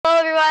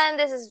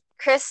everyone. This is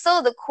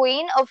Crystal, the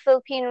queen of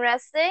Philippine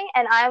wrestling,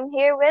 and I'm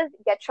here with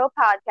Get Your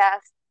Podcast.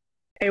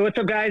 Hey, what's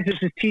up, guys? This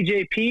is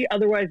TJP,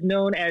 otherwise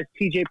known as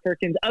TJ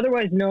Perkins,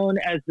 otherwise known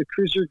as the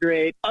Cruiser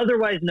Great,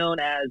 otherwise known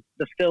as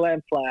the Phil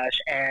and Flash,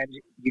 and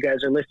you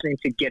guys are listening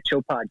to Get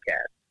Your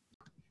Podcast.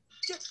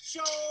 Get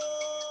Your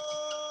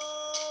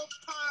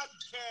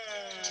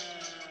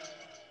Podcast.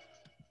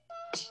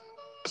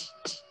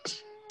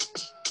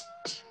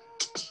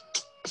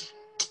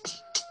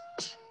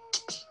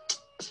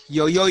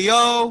 Yo, yo,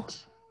 yo.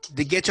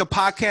 The Get Your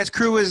Podcast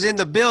crew is in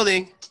the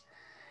building.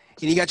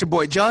 And you got your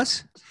boy,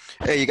 Just.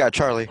 Hey, you got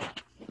Charlie.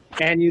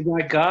 And you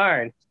got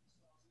Guard.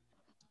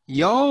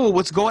 Yo,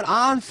 what's going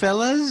on,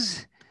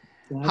 fellas?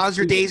 How's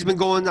your days been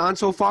going on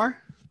so far?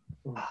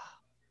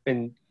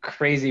 Been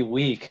crazy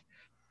week.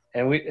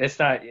 And it's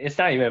not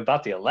even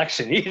about the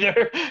election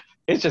either.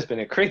 It's just been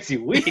a crazy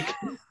week.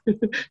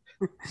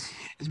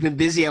 It's been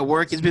busy at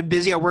work. It's been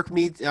busy at work for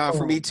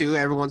me too.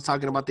 Everyone's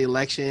talking about the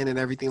election and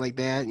everything like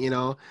that, you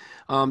know.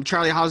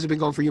 Charlie, how's it been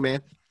going for you,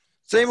 man?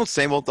 Same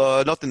old.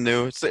 Nothing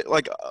new. It's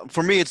like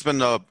for me, it's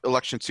been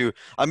election too.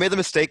 I made the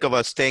mistake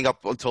of staying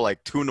up until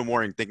like 2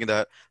 a.m. thinking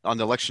that on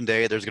the election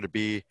day there's gonna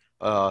be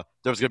an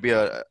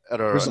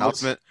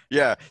announcement.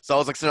 Yeah. So I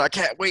was like, I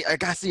can't wait. I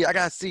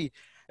gotta see.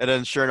 And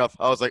then sure enough,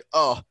 I was like,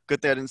 oh,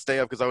 good thing I didn't stay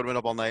up because I would have been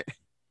up all night.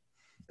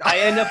 I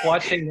end up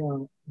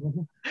watching.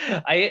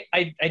 I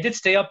did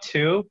stay up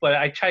too, but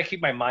I try to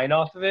keep my mind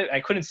off of it. I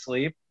couldn't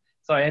sleep,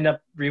 so I end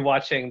up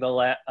rewatching the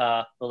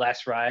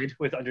Last Ride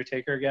with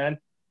Undertaker again.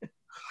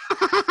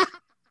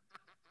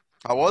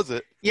 How was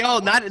it? Yo,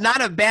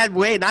 not a bad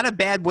way. Not a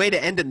bad way to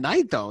end the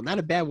night, though. Not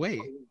a bad way.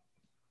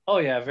 Oh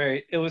yeah,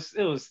 very. It was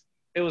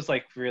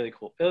like really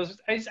cool. It was.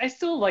 I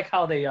still like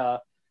how they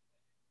how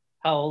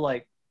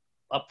like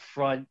up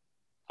front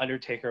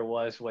Undertaker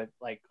was with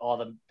like all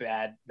the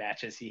bad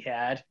matches he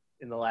had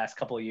in the last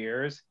couple of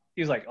years.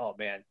 He was like, oh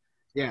man,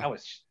 yeah, I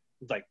was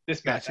like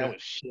this match, gotcha. I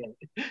was shit.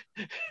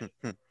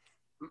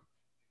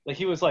 Like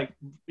he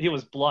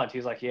was blunt. He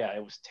was like, yeah,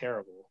 it was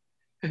terrible.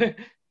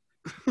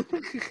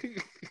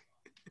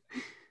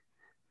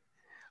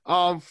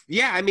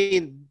 Yeah, I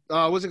mean,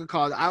 what's it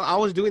called? I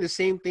was doing the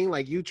same thing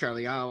like you,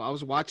 Charlie. I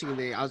was watching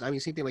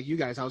same thing like you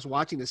guys. I was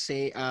watching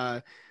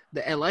the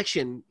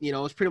election. You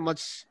know, it's pretty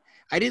much.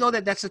 I didn't know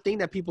that that's the thing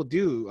that people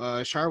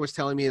do. Shar was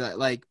telling me that,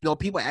 like, you know,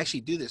 people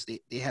actually do this.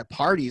 They have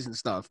parties and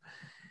stuff.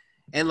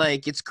 And,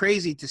 like, it's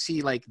crazy to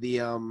see, like,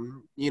 the,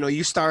 you know,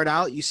 you start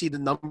out, you see the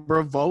number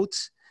of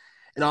votes,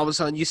 and all of a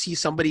sudden you see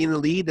somebody in the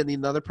lead, and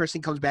another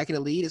person comes back in the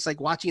lead. It's like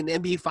watching the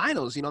NBA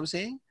Finals, you know what I'm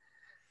saying?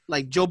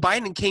 Like, Joe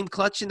Biden came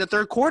clutch in the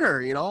third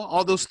quarter, you know,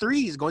 all those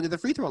threes going to the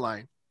free throw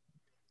line.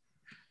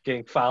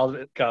 Getting fouled.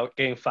 Yeah,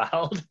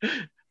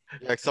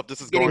 except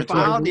this is Getting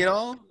fouled, you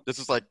know? This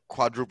is like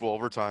quadruple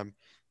overtime.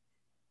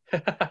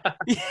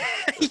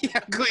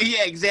 yeah,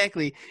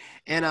 exactly.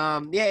 And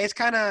yeah, it's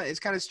kind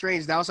of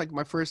strange. That was like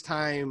my first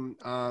time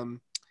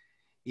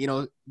you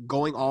know,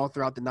 going all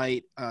throughout the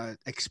night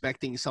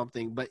expecting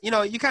something. But you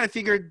know, you kind of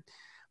figured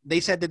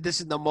they said that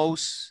this is the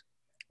most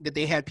that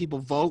they had people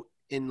vote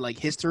in like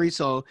history,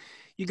 so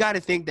you got to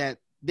think that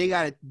they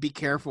got to be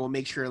careful and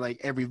make sure like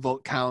every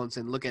vote counts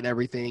and look at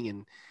everything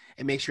and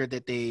make sure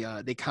that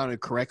they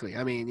counted correctly.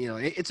 I mean, you know,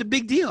 it's a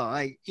big deal.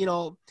 Like, you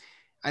know,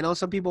 I know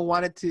some people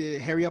wanted to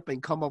hurry up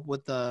and come up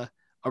with a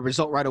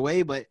result right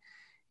away, but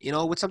you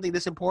know, with something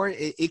this important,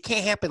 it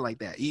can't happen like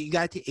that. You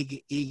got to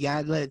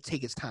let it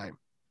take its time.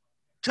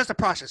 Trust the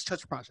process.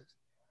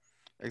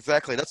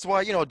 Exactly. That's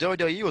why, you know,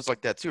 WWE was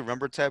like that too.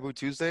 Remember Taboo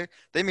Tuesday?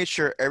 They made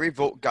sure every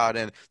vote got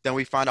in. Then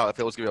we found out if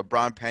it was going to be a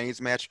Braun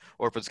Panties match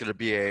or if it's going to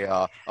be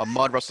a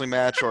mud wrestling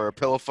match or a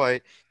pillow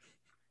fight.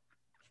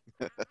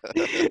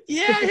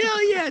 Yeah,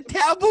 hell yeah.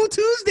 Taboo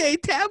Tuesday.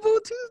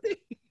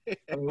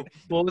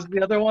 What was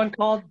the other one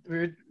called?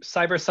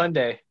 Cyber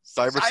Sunday.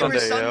 Cyber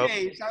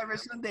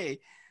Sunday.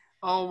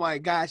 Oh my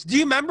gosh. Do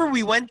you remember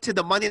we went to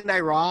the Monday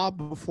Night Raw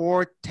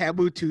before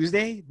Taboo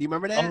Tuesday? Do you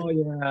remember that? Oh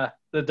yeah.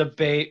 The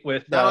debate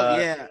with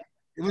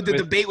with the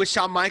debate with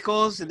Shawn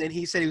Michaels, and then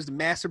he said he was the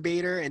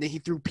masturbator, and then he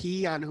threw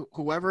pee on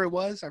whoever it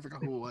was. I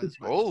forgot who it was.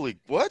 Holy,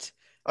 what?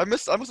 I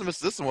must have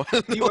missed this one.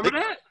 Do you remember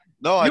that?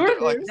 No,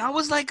 that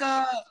was like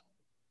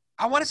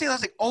I want to say that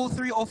was like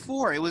 03,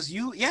 04. It was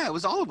you. Yeah, it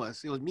was all of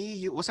us. It was me,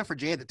 you, except for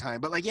Jay at the time.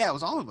 But like, yeah, it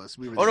was all of us.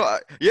 We were. Oh no, I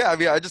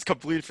mean, I just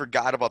completely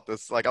forgot about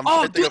this. Like, I'm.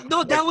 Oh, dude,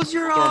 no, that was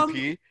your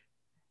P.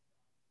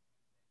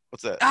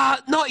 What's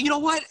that? No, you know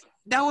what?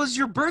 That was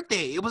your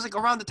birthday. It was like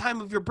around the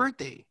time of your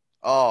birthday.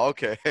 Oh,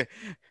 okay.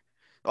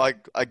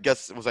 Like, I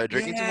guess was I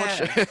drinking too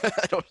much?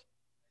 I don't...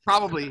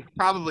 Probably.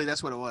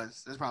 That's what it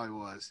was. That's probably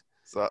what it was.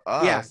 So,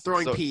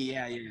 throwing pee.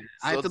 Yeah.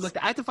 I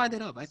have to find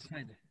it up.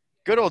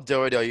 Good old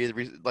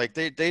WWE, like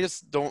they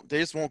just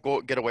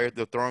won't get away with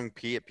the throwing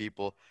pee at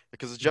people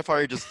because Jeff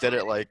Hardy just did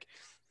it like,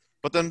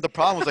 but then the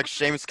problem was like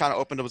Sheamus kind of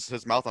opened up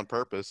his mouth on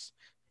purpose.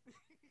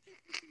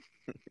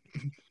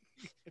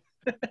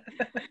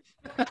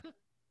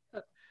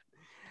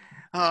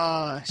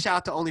 Shout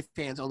out to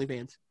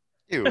OnlyFans.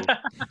 Ew.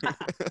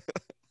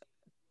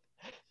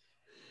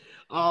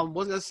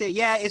 Was gonna say,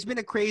 yeah, it's been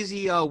a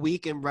crazy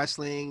week in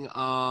wrestling.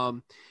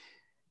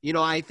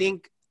 I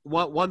think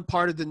one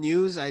part of the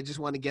news I just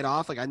want to get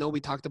off. Like, I know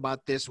we talked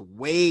about this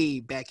way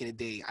back in the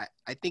day.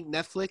 I think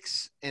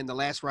Netflix and the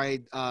Last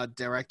Ride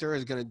director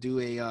is gonna do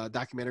a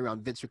documentary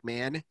on Vince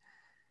McMahon.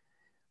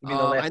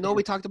 I know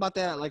we talked about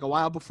that like a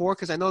while before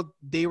because I know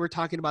they were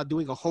talking about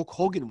doing a Hulk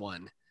Hogan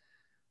one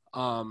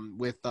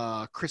with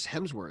Chris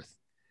Hemsworth.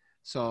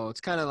 So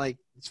it's kind of like,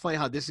 it's funny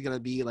how this is going to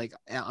be like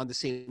on the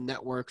same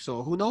network.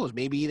 So who knows?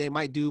 Maybe they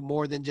might do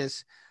more than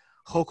just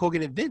Hulk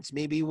Hogan and Vince.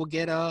 Maybe we'll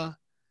get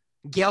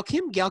Gail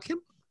Kim.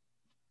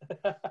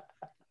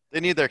 They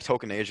need their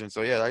token agent,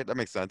 so yeah, that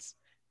makes sense.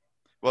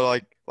 Well,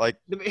 but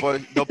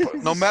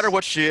no matter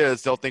what she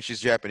is, they'll think she's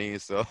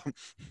Japanese. So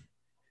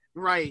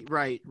Right.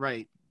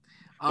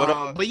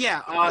 But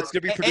yeah, it's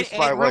gonna be produced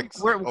by like.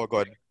 Oh, go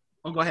ahead.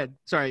 Oh, go ahead.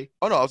 Sorry.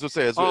 Oh no, I was gonna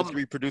say it's gonna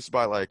be produced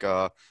by like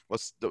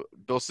what's the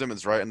Bill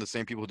Simmons, right? And the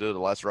same people who did The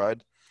Last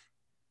Ride.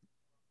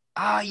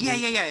 Yeah.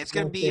 It's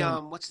gonna be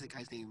what's the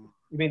guy's name?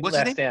 You mean What's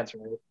Last his name? Dance,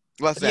 right?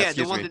 Last Dance, Yeah, the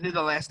excuse one me. that did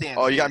The Last Dance.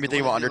 Oh, you got me the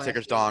thinking one about that did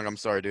Undertaker's The Last dong. I'm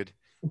sorry, dude.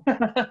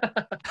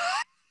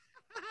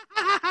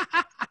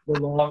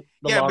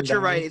 Yeah, but you're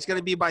right. It's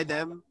gonna be by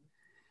them.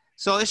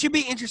 So it should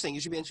be interesting.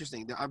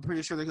 I'm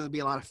pretty sure there's going to be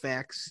a lot of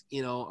facts,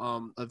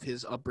 of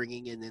his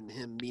upbringing and then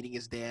him meeting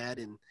his dad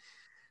and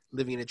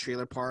living in a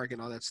trailer park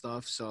and all that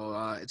stuff. So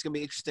it's going to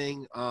be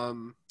interesting.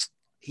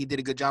 He did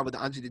a good job with the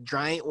Andre the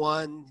Giant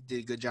one. He did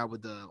a good job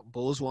with the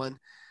Bulls one.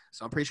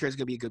 So I'm pretty sure it's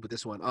going to be good with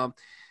this one.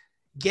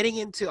 Getting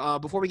into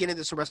before we get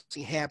into some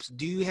wrestling haps,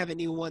 do you have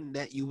anyone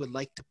that you would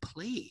like to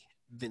play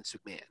Vince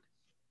McMahon?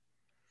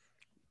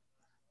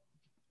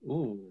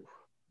 Ooh.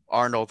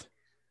 Arnold.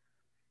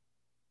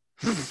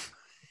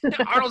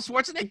 Arnold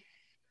Schwarzenegger.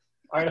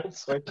 Arnold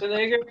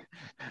Schwarzenegger.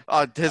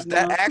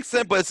 That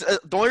accent, but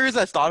the only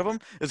reason I thought of him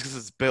is because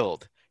his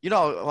build.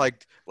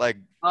 Like.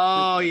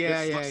 Oh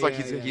this yeah. Looks like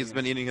he's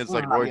been eating his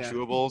like Roy yeah.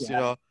 chewables,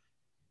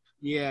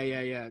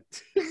 Yeah.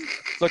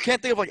 So I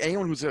can't think of like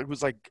anyone who's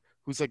like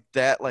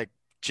that like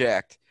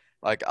jacked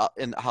like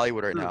in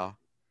Hollywood right now.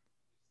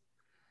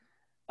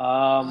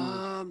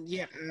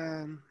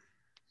 Yeah.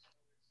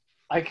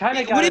 I kind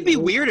of Would it be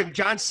weird if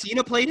John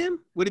Cena played him?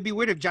 Would it be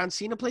weird if John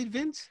Cena played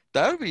Vince?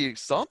 That would be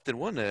something,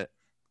 wouldn't it?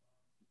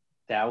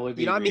 That would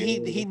be. I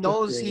mean, he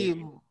knows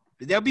he.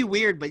 That'd be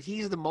weird, but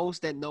he's the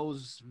most that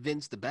knows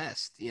Vince the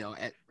best.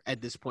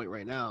 At this point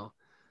right now.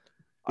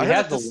 He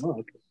has the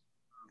look.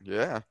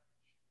 Yeah.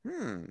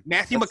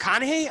 Matthew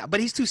McConaughey, but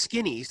he's too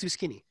skinny.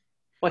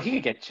 Well, he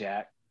could get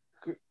jacked.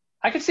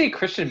 I could see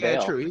Christian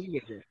Bale. Yeah, true. He could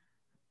get jacked.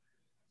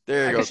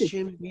 There you go.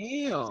 Christian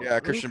Bale. Yeah,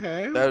 Christian.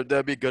 Okay.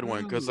 That'd be a good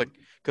one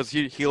because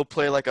he'll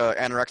play like a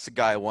anorexic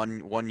guy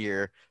one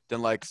year,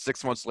 then like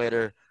 6 months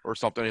later or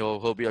something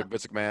he'll be a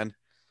Vince McMahon.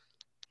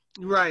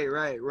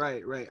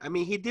 Right. I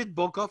mean, he did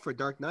bulk up for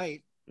Dark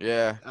Knight.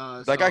 Yeah,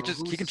 that guy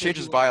he can change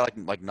his body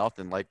like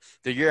nothing. Like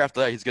the year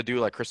after that, he's gonna do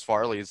like Chris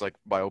Farley's like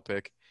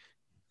biopic.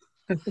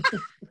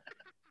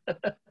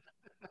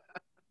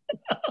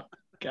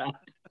 God.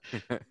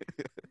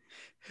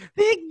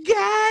 Big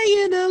guy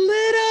in a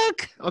little.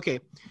 Okay.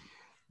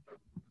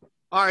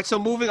 All right. So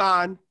moving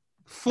on.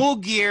 Full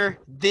Gear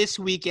this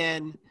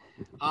weekend.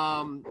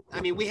 I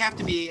mean, we have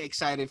to be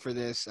excited for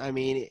this. I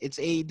mean, it's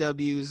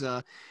AEW's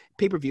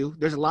pay-per-view.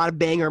 There's a lot of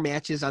banger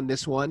matches on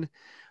this one.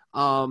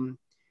 Do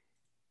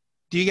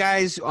you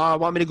guys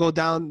want me to go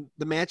down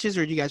the matches,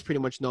 or do you guys pretty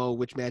much know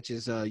which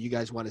matches you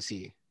guys want to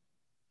see?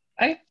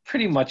 I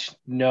pretty much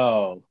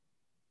know.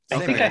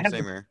 Same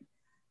here.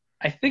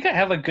 I think I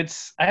have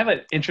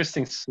an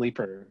interesting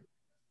sleeper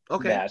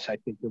match. I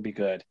think would be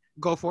good.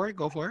 Go for it.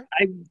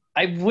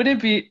 I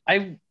wouldn't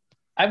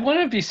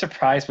be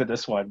surprised with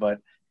this one, but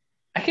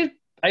I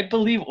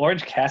believe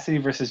Orange Cassidy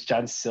versus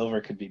John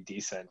Silver could be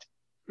decent.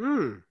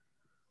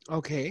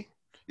 Okay.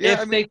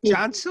 Yeah,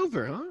 John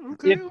Silver, huh?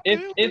 Okay.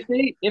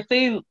 If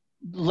they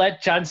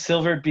let John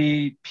Silver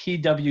be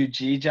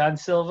PWG John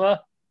Silver,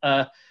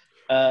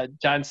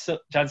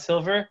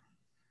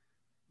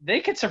 they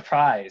could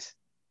surprise.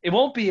 It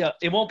won't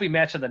be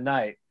match of the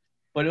night,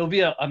 but it'll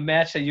be a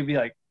match that you'll be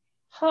like,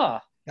 huh.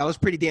 That was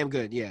pretty damn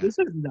good, yeah. This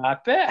is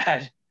not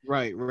bad.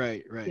 Right.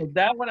 So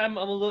that one I'm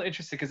a little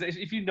interested because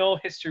if you know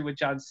history with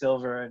John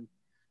Silver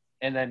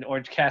and then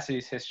Orange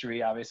Cassidy's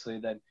history, obviously,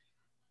 then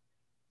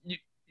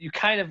I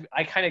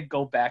kind of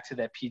go back to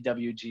that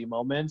PWG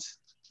moments,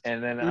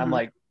 and then I'm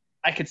like,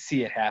 I could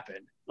see it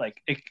happen.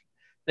 Like they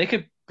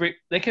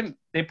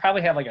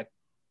probably have like a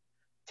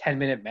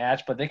 10-minute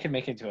match, but they can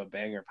make it into a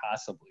banger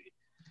possibly.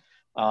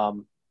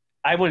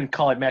 I wouldn't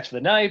call it match of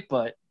the night,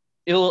 but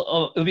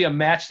it'll be a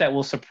match that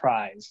will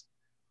surprise.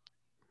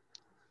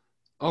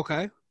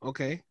 Okay.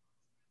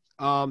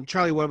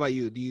 Charlie, what about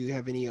you? Do you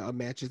have any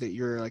matches that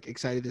you're like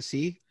excited to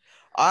see?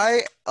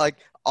 All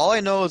I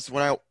know is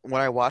when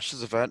I watch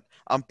this event,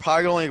 I'm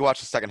probably only gonna watch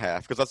the second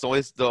half because that's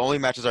the only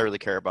matches I really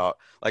care about.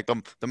 Like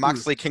the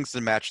Moxley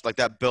Kingston match, like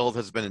that build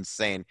has been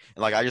insane,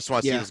 and like I just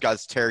want to see these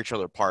guys tear each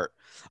other apart.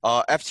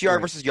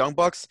 FTR versus Young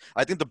Bucks,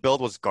 I think the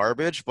build was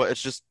garbage, but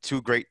it's just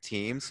two great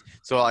teams,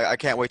 so I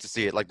can't wait to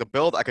see it. Like the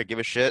build, I could give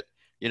a shit,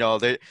 You know,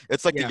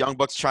 it's like Yeah. the Young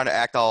Bucks trying to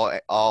act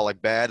all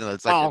like bad, and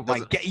it's like Oh it my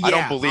doesn't. God, I don't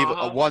yeah, believe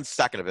uh-huh. 1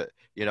 second of it.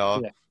 You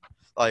know, Yeah.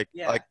 like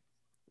Yeah. like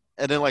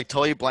and then like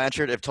Tully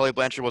Blanchard, if Tully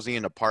Blanchard wasn't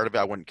even a part of it,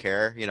 I wouldn't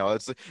care. You know,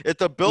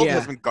 the build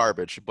has Yeah. been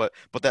garbage, but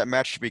that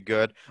match should be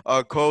good.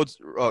 Cody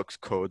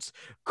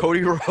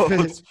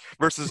Rhodes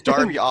versus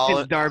Darby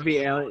Allin.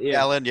 Darby Allin, yeah.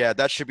 Allen, yeah,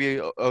 that should be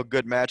a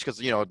good match because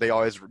they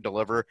always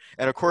deliver.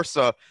 And of course,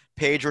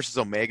 Page versus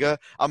Omega.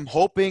 I'm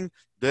hoping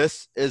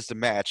this is the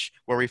match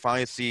where we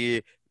finally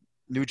see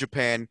New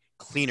Japan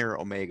cleaner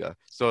Omega.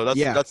 So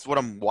Yeah. that's what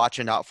I'm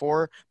watching out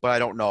for, but I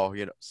don't know.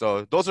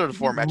 So those are the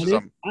 4 matches.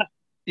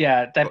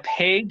 Yeah, the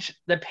Page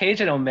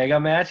and Omega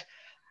match.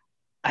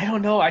 I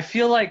don't know. I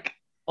feel like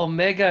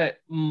Omega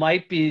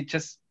might be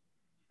just.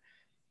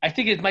 I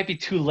think it might be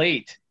too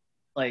late,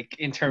 like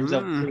in terms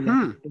of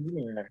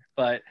Mhm.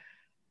 but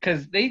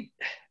because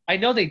I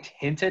know they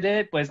hinted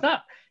it, but it's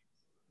not.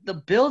 The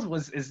build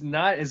is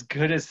not as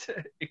good as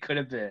it could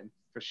have been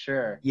for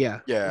sure. Yeah.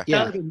 Yeah.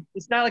 Yeah.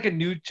 It's not like a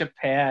New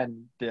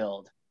Japan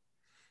build.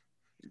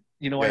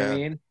 You know what I Yeah.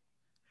 mean?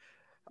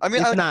 I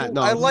mean, It's not.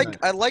 No, I it's like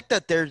not. I like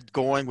that they're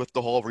going with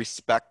the whole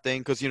respect thing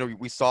because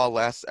we saw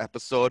last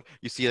episode.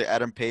 You see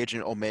Adam Page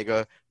and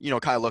Omega,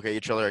 kind of look at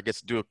each other. I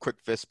guess do a quick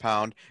fist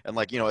pound, and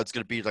it's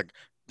gonna be like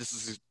this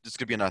is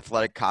gonna be an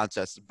athletic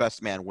contest.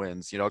 Best man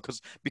wins,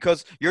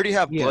 because you already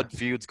have Yeah. blood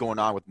feuds going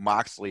on with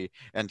Moxley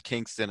and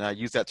Kingston. I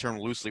use that term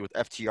loosely with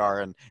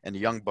FTR and the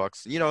Young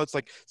Bucks. It's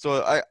like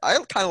so. I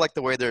kind of like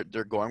the way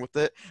they're going with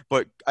it,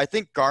 but I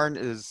think Garn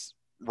is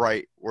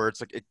right where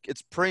it's like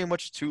it's pretty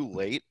much too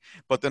late,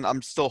 but then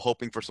I'm still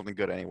hoping for something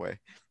good anyway.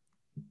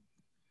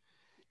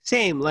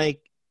 Same.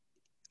 Like,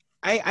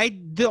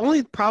 the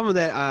only problem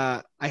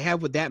that I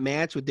have with that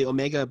match, with the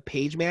Omega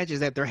Page match, is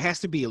that there has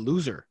to be a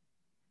loser.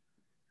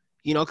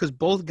 Because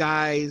both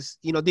guys,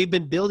 they've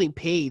been building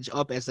Page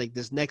up as like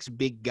this next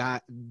big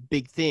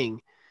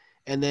thing,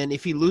 and then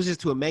if he loses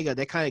to Omega,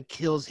 that kind of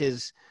kills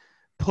his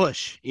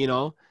push.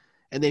 And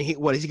then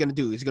what is he gonna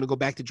do? Is he gonna go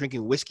back to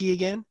drinking whiskey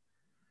again?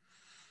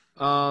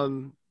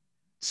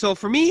 So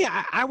for me,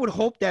 I would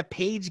hope that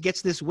Page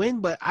gets this win,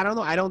 but I don't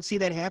know. I don't see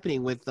that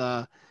happening with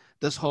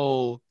this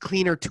whole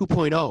cleaner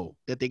 2.0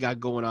 that they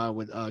got going on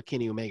with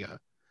Kenny Omega,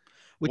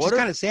 which is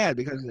kind of sad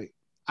because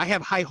I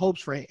have high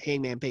hopes for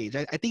Hangman Page.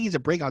 I think he's a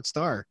breakout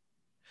star.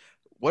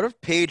 What if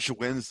Page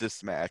wins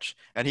this match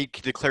and he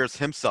declares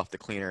himself the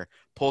cleaner,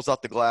 pulls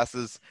out the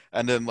glasses,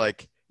 and then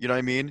you know what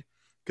I mean?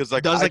 Because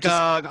does a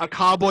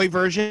cowboy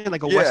version,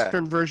 like a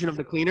Western version of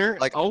the cleaner.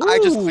 Like, I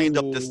just cleaned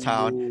up this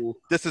town.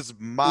 This is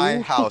my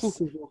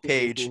house,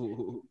 Page.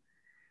 You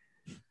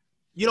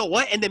know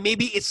what? And then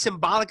maybe it's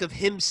symbolic of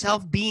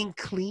himself being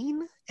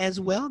clean as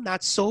well,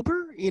 not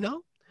sober. Yeah,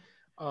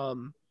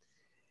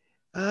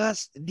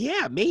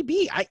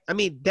 maybe. I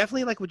mean,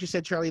 definitely like what you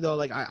said, Charlie. Though,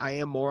 like I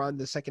am more on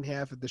the second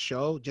half of the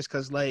show, just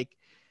because like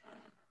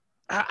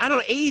I don't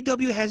know.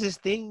 AEW has this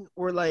thing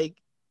where like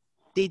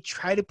they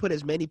try to put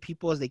as many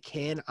people as they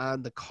can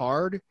on the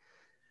card,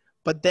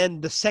 but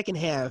then the second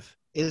half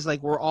is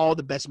like where all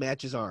the best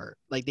matches are.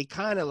 Like they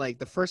kind of like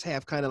the first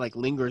half kind of like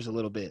lingers a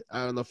little bit.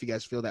 I don't know if you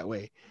guys feel that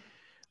way.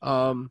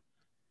 The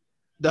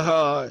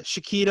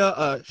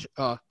Shikita,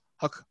 Hikaru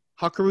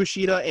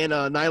Shida and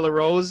Nyla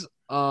Rose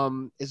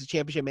is a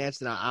championship match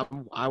that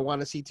I want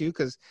to see too,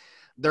 because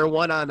their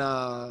one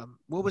on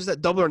what was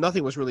that, Double or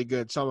Nothing was really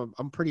good. So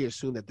I'm pretty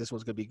assumed that this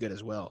one's gonna be good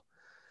as well.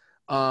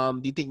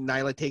 Do you think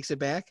Nyla takes it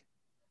back?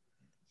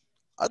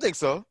 I think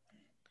so.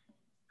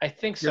 I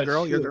think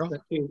so. Your girl.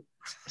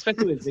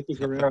 Especially with Vicky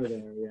Guerrero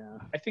there. Yeah,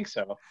 I think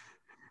so.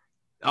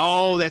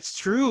 Oh, that's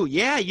true.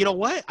 Yeah, you know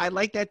what? I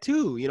like that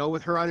too.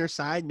 With her on her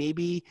side,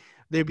 maybe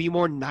there'd be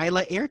more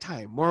Nyla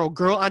airtime, more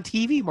girl on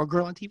TV.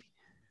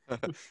 I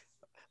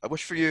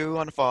wish for you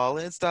on a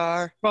falling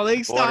star.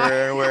 Falling star.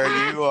 Wondering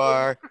where you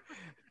are.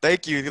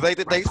 Thank you. Thank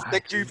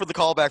you for the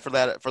callback for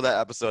that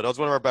episode. That was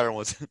one of our better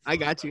ones. I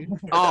got you.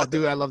 Oh,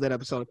 dude, I love that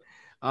episode.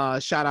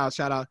 Shout out.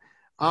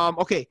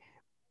 Okay.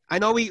 I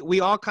know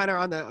we all kind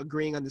of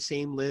agreeing on the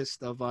same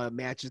list of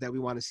matches that we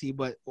want to see,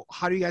 but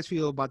how do you guys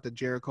feel about the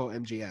Jericho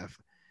MJF?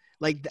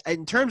 Like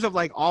in terms of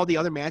like all the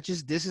other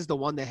matches, this is the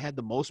one that had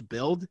the most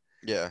build.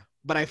 Yeah.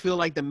 But I feel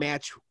like the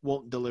match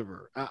won't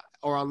deliver,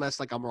 or unless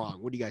like I'm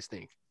wrong. What do you guys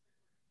think?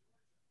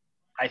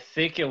 I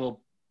think it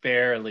will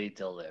barely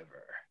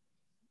deliver.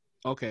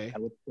 Okay. I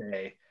would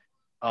say.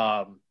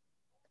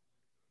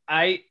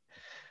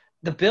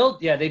 The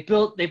build, yeah, they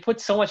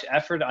put so much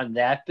effort on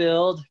that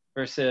build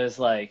versus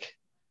like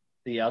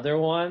the other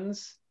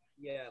ones.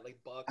 Yeah, like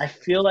Bucks. I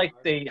feel like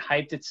they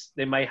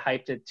might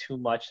hyped it too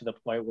much to the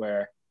point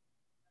where,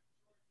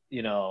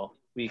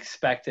 we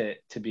expect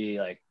it to be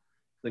like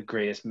the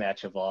greatest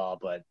match of all,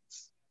 but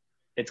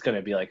it's going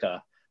to be like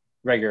a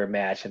regular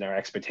match, and our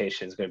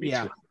expectation is going to be too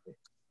high.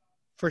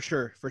 For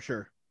sure.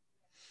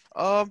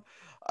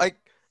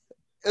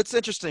 It's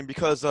interesting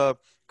because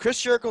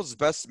Chris Jericho's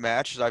best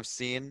match that I've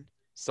seen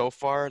so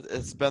far,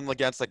 it's been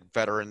against like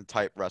veteran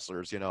type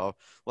wrestlers,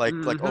 like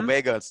Mhm.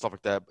 Omega and stuff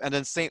like that. And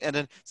then same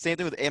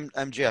thing with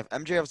MJF.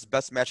 MJF's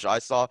best match that I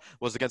saw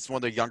was against one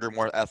of the younger,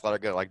 more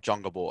athletic, like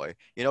Jungle Boy.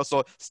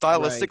 So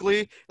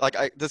stylistically, like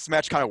this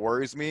match kind of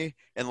worries me,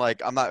 and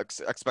like I'm not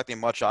expecting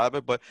much out of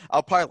it, but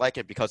I'll probably like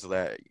it because of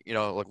that.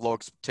 Like low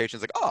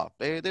expectations, like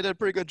they did a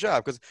pretty good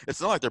job, because it's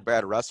not like they're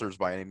bad wrestlers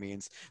by any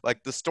means.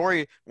 Like the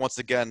story, once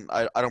again,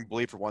 I don't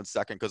believe for 1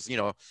 second, because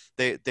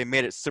they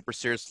made it super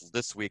serious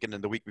this week, and then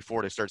the week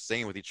before they started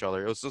singing with each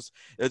other.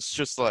 It's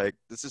just like,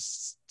 this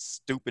is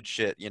stupid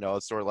shit.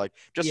 It's sort of like,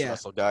 just Yeah.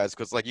 wrestle, guys,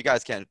 because like you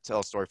guys can't tell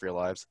a story for your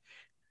lives.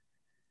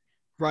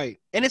 Right.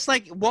 And it's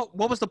like, what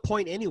was the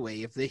point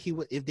anyway? If they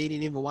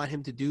didn't even want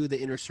him to do the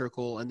inner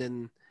circle, and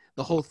then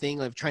the whole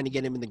thing of trying to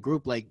get him in the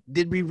group, like,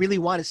 did we really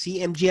want to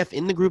see MGF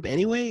in the group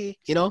anyway?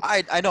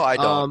 I know I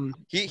don't.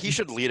 He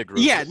should lead a group.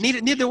 Yeah,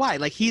 neither do I.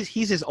 Like, he's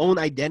his own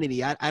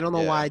identity. I don't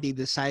know Yeah. why they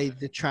decided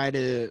to try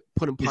to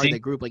put him Is part of he- that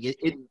group. Like,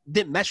 it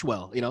didn't mesh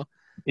well.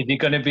 Is he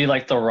going to be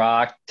like The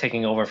Rock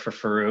taking over for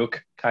Farouk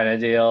kind of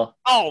deal?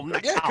 Oh, Yeah,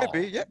 it could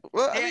be. Yeah.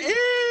 Well, I mean,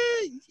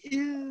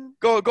 Yeah.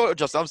 go,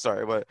 Justin. I'm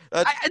sorry, but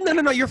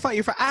No, you're fine.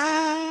 You're fine.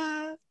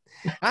 I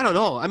don't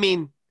know. I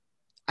mean,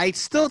 I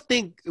still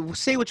think,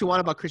 say what you want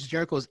about Chris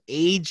Jericho's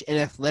age and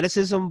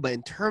athleticism, but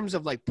in terms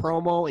of like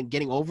promo and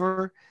getting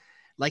over,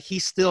 like, he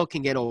still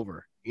can get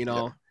over.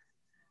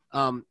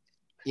 I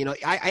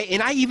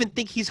even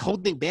think he's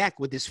holding back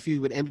with this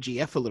feud with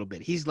MGF a little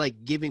bit. He's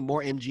like giving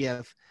more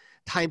MGF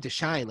time to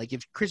shine. Like,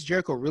 if Chris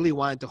Jericho really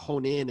wanted to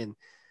hone in and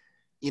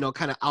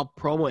kind of out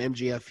promo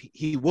MGF,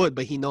 he would,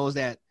 but he knows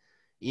that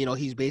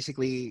he's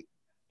basically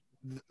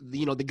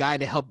the guy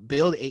to help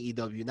build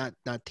AEW, not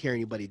tear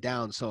anybody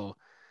down. So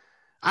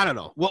I don't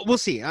know. We'll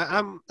see.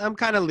 I'm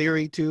kind of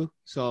leery too.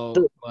 So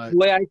but, The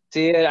way I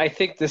see it, I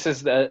think this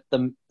is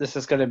this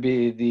is going to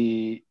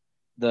be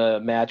the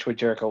match where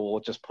Jericho will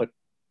just put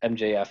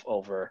MJF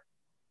over.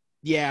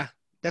 yeah,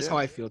 that's Yeah. how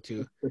I feel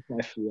too. That's how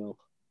I feel.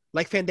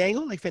 Like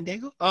Fandango.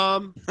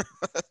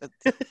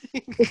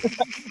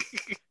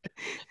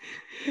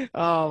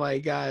 Oh my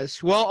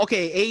gosh. Well,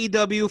 okay,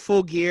 AEW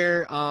Full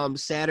Gear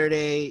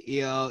Saturday,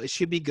 it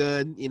should be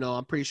good.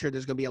 I'm pretty sure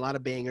there's going to be a lot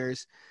of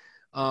bangers.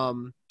 How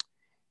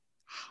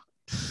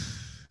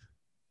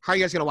are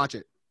you guys going to watch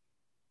it?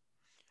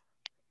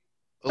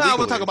 No,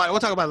 we'll talk about it. We'll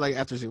talk about it like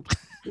after Zoom.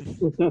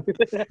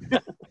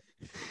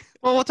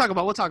 Well, we'll talk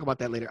about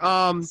that later.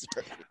 I'm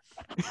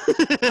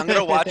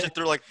gonna watch it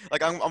through like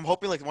I'm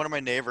hoping like one of my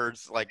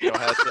neighbors like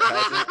has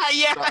it.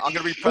 Yeah. So I'm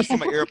gonna be pressing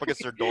my ear up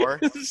against their door.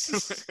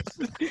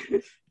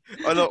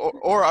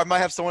 Or I might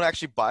have someone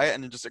actually buy it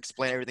and then just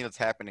explain everything that's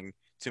happening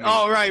to me.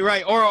 Oh,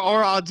 right. Or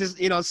I'll just,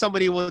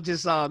 somebody will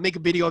just make a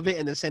video of it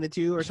and then send it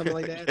to you or something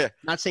like that. Yeah.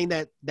 Not saying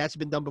that that's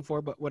been done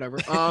before, but whatever.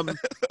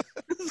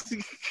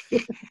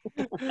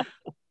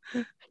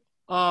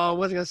 What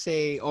was I gonna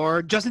say?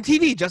 Or Justin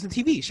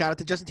TV. Shout out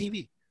to Justin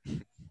TV.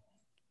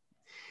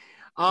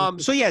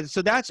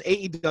 So that's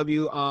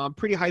AEW.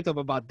 Pretty hyped up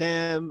about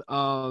them.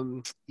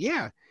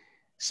 Yeah,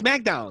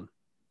 SmackDown.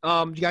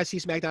 You guys see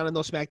SmackDown? I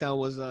know SmackDown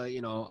was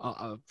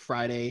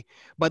Friday,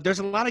 but there's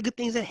a lot of good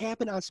things that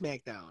happen on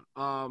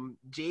SmackDown.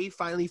 Jay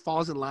finally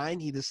falls in line.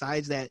 He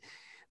decides that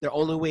their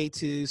only way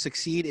to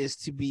succeed is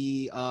to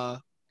be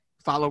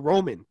follow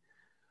Roman.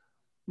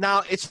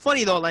 Now, it's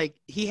funny, though, like,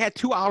 he had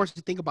 2 hours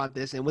to think about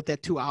this, and with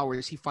that 2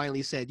 hours, he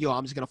finally said, yo,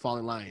 I'm just going to fall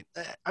in line.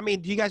 I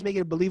mean, do you guys make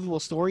it a believable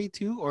story,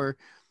 too, or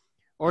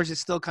is it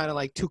still kind of,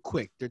 like, too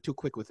quick? They're too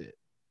quick with it.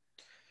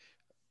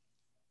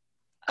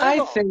 I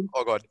think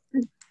Oh god.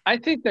 I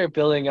think they're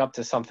building up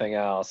to something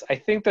else. I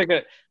think they're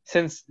gonna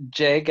since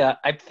Jay got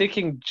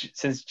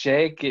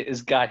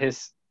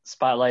his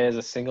spotlight as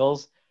a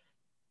singles,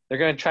 they're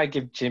gonna try to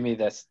give Jimmy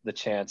the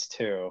chance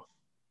too.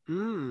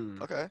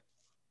 Okay.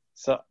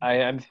 So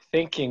I'm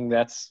thinking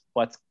that's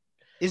what's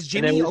Is And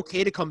Jimmy then-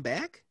 okay to come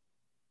back?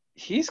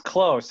 he's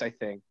close. I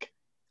think.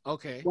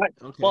 Okay. What?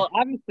 Okay. Well,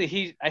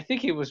 obviously I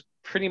think he was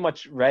pretty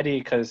much ready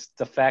because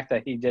the fact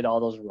that he did all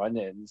those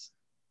run-ins,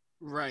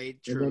 right.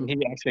 and True. then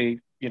he actually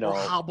Or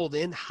hobbled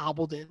in.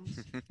 hobbled in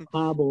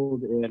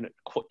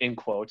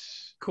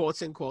quotes.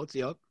 Quotes and quotes.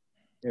 Yep.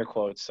 Air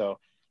quotes. So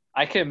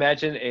I can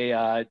imagine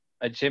a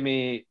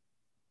Jimmy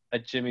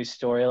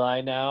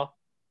storyline now.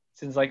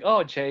 Since like,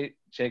 oh, Jay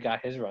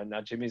got his run, now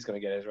Jimmy's gonna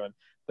get his run.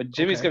 But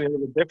Jimmy's Okay. gonna be a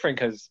little different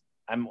because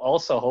I'm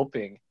also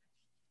hoping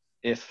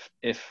if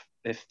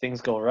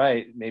things go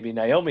right, maybe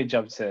Naomi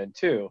jumps in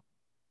too.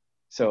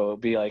 So it'll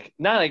be like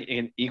not like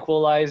an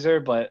equalizer,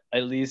 but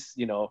at least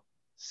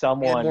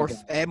someone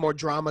Add more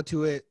drama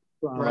to it.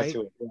 right.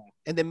 to it. Yeah.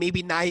 And then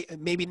maybe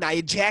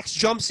Nia Jax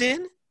jumps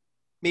in.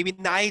 Maybe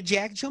Nia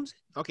Jax jumps in.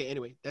 Okay,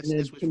 anyway, that's And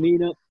then wishful.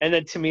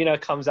 Tamina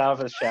comes out of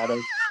the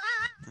shadows.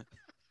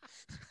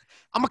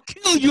 I'm gonna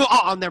kill you.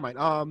 Oh, never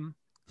mind.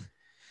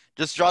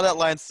 Just draw that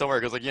line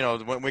somewhere, because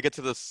when we get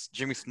to this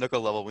Jimmy Snuka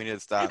level, we need to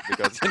stop,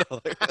 because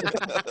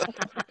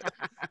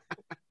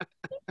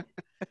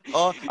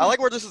I like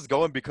where this is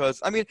going,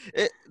 because I mean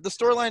the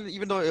storyline,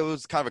 even though it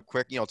was kind of a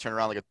quick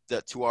turnaround, like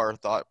that 2 hour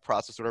thought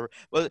process or whatever,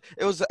 but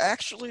it was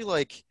actually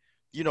like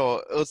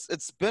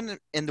it's been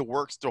in the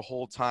works the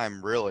whole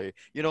time, really.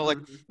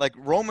 Mhm. Like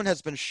Roman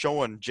has been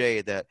showing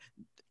Jay that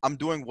I'm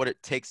doing what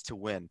it takes to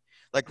win.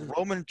 Like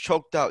Roman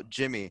choked out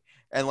Jimmy,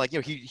 and like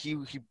he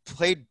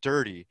played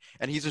dirty,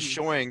 and he's just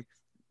showing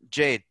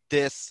Jay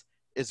this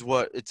is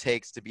what it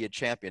takes to be a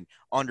champion.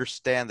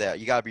 Understand that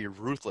you gotta be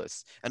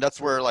ruthless, and that's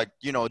where like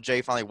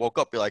Jay finally woke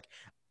up. Be like,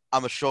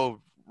 I'm gonna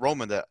show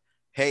Roman that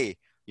hey,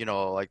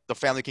 like the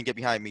family can get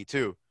behind me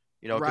too.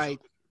 'Cause Right.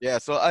 yeah,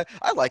 so I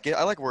like it.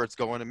 I like where it's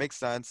going. It makes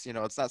sense.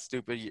 It's not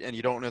stupid, and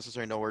you don't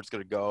necessarily know where it's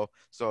gonna go.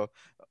 So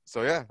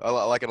yeah, I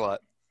like it a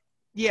lot.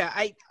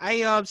 Yeah,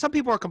 some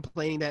people are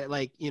complaining that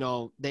like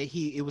that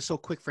it was so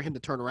quick for him to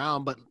turn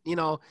around, but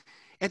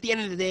at the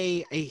end of the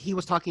day, he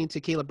was talking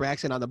to Caleb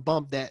Braxton on the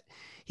bump that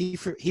he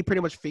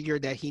pretty much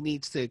figured that he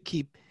needs to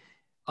keep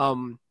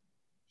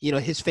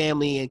his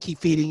family and keep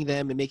feeding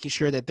them and making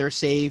sure that they're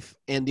safe,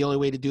 and the only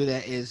way to do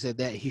that is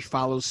that he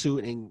follows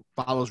suit and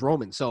follows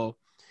Roman. So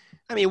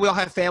I mean, we all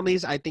have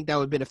families. I think that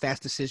would have been a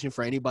fast decision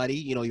for anybody,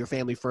 your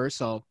family first.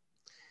 So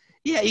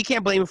yeah, you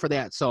can't blame him for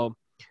that. So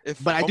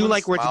but I do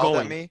like where it's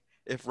going.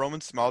 If Roman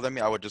smiled at me,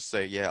 I would just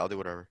say, yeah, I'll do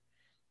whatever.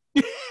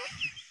 I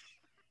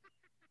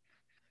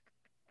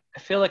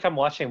feel like I'm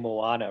watching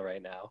Moana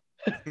right now.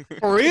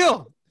 For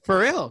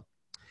real.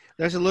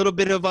 There's a little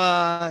bit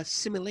of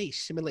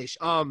simulation.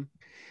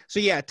 So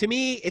yeah, to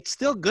me, it's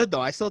still good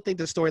though. I still think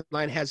the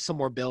storyline has some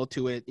more build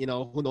to it.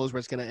 Who knows where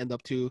it's gonna end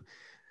up to.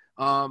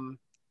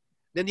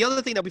 Then the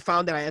other thing that we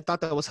found that I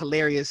thought that was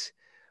hilarious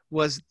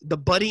was the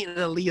Buddy and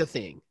Aaliyah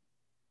thing.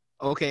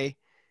 Okay.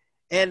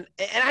 And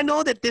I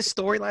know that this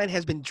storyline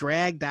has been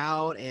dragged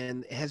out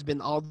and has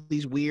been all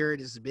these weird.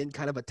 It's been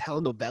kind of a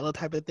telenovela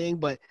type of thing,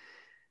 but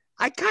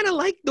I kind of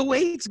like the way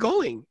it's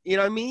going. You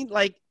know what I mean?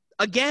 Like,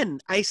 again,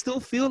 I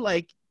still feel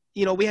like,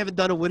 we haven't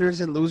done a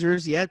winners and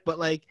losers yet, but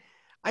like,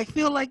 I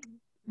feel like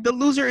the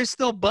loser is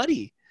still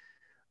Buddy,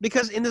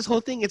 because in this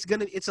whole thing, it's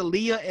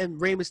Aaliyah and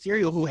Rey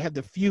Mysterio who have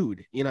the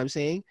feud. You know what I'm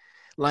saying?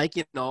 Like,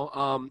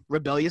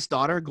 rebellious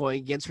daughter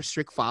going against her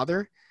strict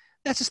father.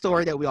 That's a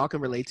story that we all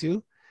can relate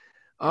to.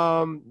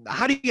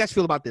 How do you guys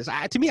feel about this?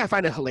 To me, I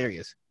find it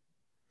hilarious.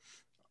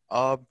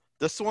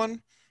 This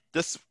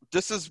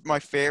is my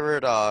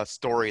favorite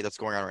story that's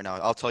going on right now.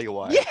 I'll tell you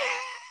why. Yeah.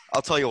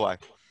 I'll tell you why.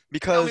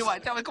 Because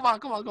Tell me. Come on.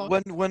 Go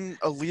on. when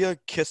Aaliyah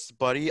kissed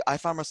Buddy, I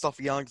found myself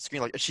yelling at the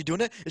screen like, "Is she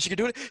doing it? Is she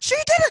doing it? She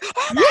did it!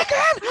 Oh my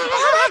god!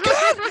 Oh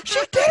my god! She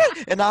did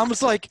it!" And I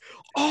was like,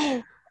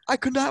 "Oh, I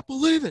could not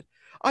believe it.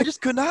 I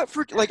just could not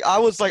I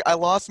was like, I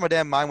lost my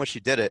damn mind when she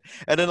did it."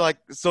 And then like,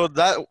 so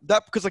that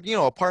because like,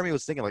 a part of me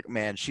was thinking like,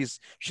 man, she's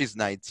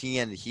 19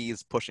 and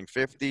he's pushing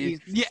 50.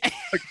 Yeah.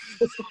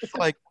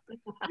 Like, you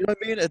know what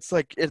I mean? It's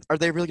like, are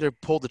they really gonna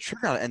pull the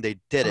trigger on it? And they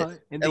did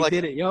it. And they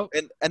did it, yo.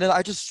 And then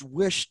I just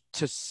wish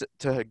that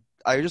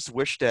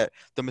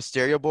the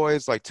Mysterio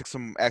boys like took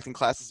some acting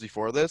classes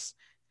before this,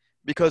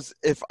 because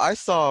if I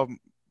saw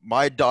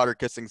my daughter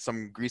kissing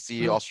some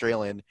greasy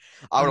Australian,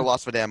 I would have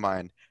lost my damn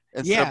mind.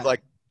 Instead of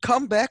like,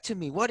 come back to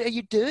me. What are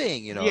you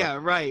doing? Yeah,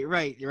 right.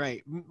 Rey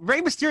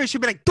Mysterio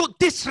should be like, don't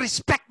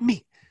disrespect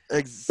me.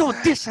 Exactly.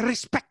 Don't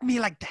disrespect me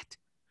like that.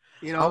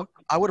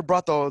 I would have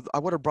brought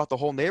the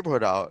whole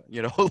neighborhood out.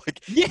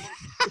 Like, yeah.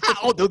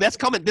 Oh, dude, that's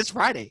coming this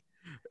Friday.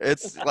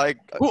 It's like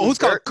who's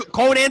coming?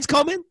 Conan's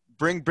coming.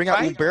 Bring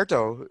out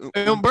Umberto.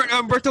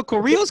 Umberto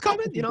Carrillo's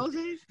coming. You know what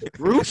I'm saying?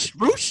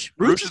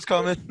 Roosh is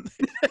coming.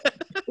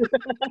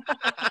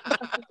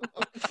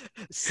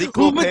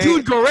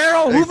 Juventud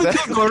Guerrero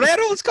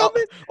is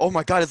coming. Oh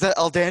my God, is that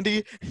El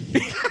Dandy?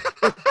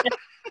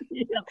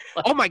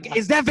 Oh my God,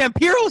 is that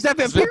Vampiro? It's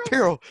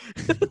Vampiro.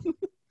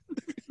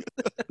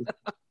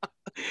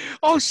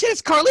 Oh shit,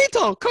 it's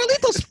Carlito.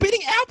 Carlito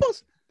spitting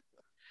apples.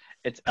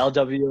 It's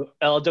LWO.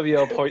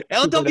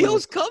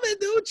 LWO's coming,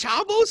 dude.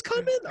 Chavo's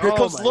coming. Here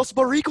comes Los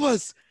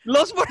Boricuas.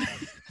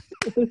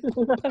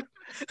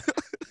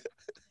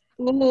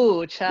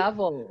 Ooh,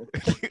 Chavo.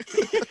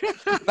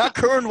 Not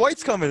Curran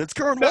White's coming. It's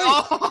Curran White.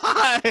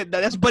 Oh,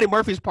 that's Buddy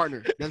Murphy's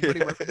partner.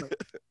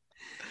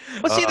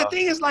 But see, the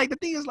thing is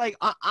like,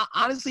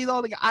 honestly though,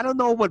 like, I don't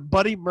know what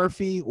Buddy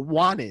Murphy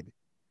wanted.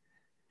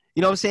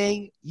 You know what I'm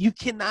saying? You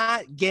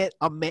cannot get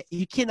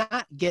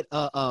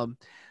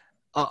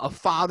a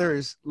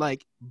father's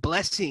like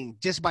blessing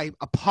just by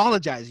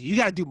apologizing. You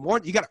got to do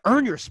more. You got to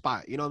earn your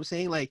spot. You know what I'm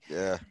saying? Like,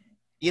 yeah.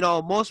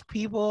 Most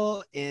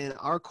people in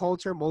our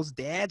culture, most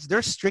dads,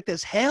 they're strict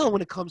as hell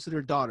when it comes to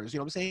their daughters. You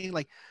know what I'm saying?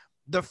 Like,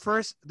 the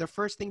first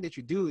thing that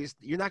you do is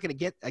you're not going to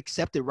get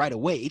accepted right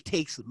away. It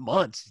takes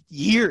months,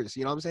 years.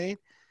 You know what I'm saying?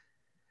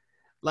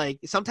 Like,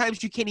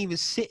 sometimes you can't even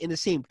sit in the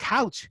same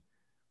couch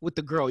with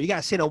the girl. You got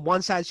to sit on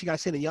one side. She got to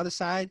sit on the other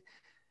side.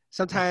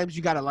 Sometimes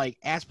you got to like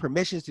ask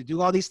permissions to do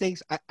all these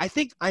things. I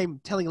think I'm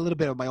telling a little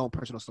bit of my own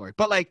personal story,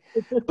 but you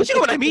know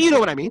what I mean? You know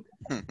what I mean?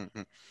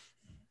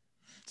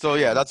 So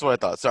yeah, that's what I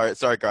thought.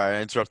 Sorry, guy,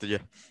 I interrupted you.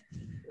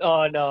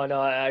 Oh no,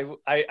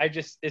 I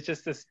just, it's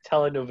just this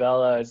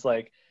telenovela. It's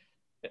like,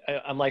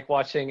 I'm like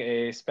watching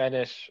a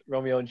Spanish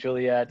Romeo and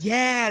Juliet.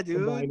 Yeah, dude.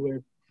 Combined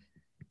with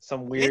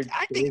some weird.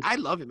 I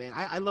love it, man.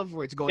 I love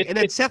where it's going. And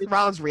then Seth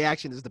Rollins'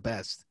 reaction is the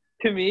best.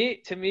 To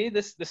me,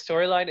 this the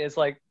storyline is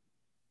like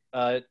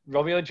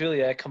Romeo and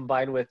Juliet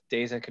combined with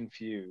Dazed and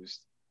Confused.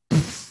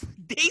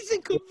 Dazed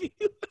and Confused.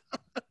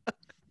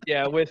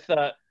 Yeah, with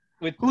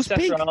Who's Seth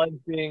Pink? Rollins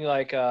being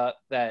like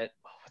that.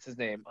 What's his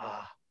name?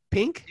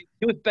 Pink?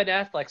 He was Ben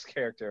Affleck's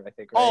character, I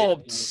think. Right?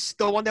 Oh,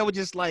 the one that would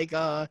just like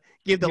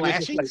give the He was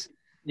just, like, lashings.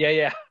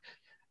 yeah.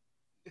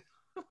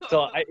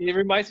 So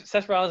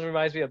Seth Rollins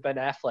reminds me of Ben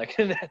Affleck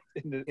in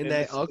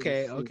this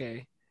Okay, scene.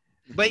 okay.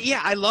 But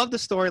yeah, I love the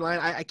storyline.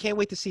 I can't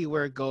wait to see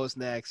where it goes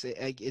next.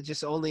 It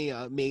just only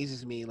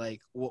amazes me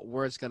like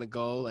where it's gonna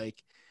go,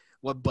 like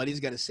what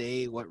Buddy's gonna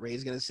say, what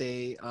Ray's gonna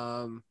say.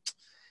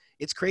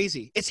 It's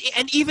crazy.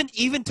 And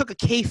even took a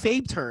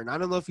kayfabe turn. I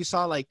don't know if you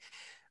saw like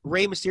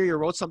Rey Mysterio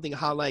wrote something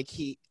how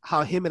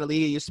him and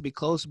Aaliyah used to be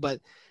close, but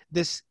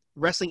this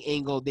wrestling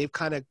angle they've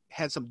kind of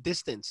had some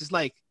distance. It's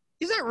like,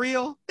 is that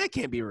real? That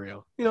can't be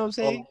real. You know what I'm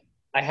saying?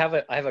 I have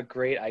a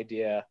great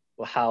idea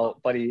how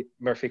Buddy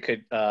Murphy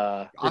could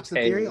Austin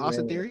Theory.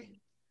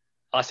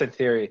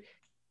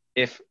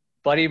 If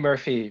Buddy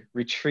Murphy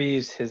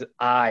retrieves his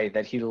eye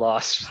that he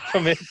lost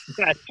from his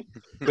match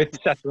with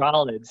Seth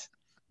Rollins,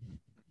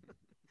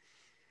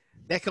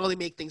 that can only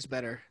make things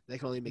better.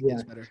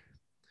 Things better.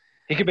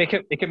 He could make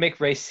it can make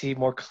Ray see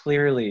more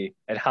clearly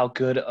at how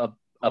good a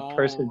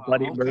person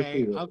Buddy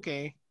Murphy is.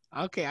 Okay.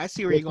 I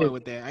see where you're going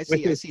with that. I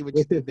see what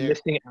you did there.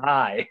 Missing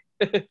eye.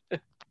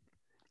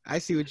 I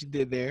see what you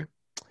did there.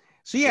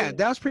 So yeah,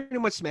 that was pretty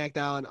much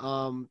SmackDown.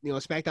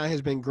 SmackDown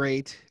has been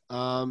great.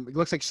 It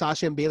looks like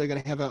Sasha and Bayley are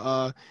gonna have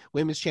a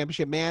women's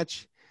championship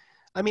match.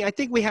 I mean, I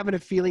think we having a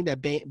feeling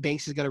that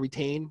Banks is gonna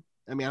retain.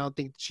 I mean, I don't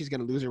think she's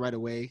gonna lose it right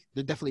away.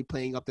 They're definitely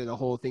playing up to the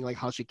whole thing, like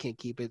how she can't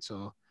keep it.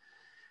 So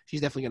she's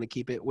definitely gonna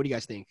keep it. What do you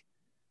guys think?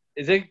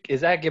 Is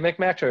that a gimmick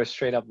match or a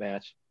straight up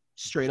match?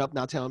 Straight up,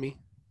 now tell me.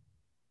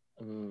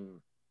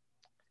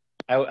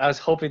 I was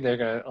hoping they're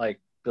gonna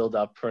like build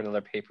up for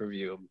another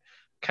pay-per-view.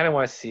 Kind of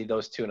want to see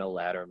those two in a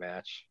ladder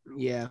match.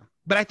 Yeah,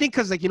 but I think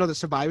because the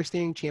Survivor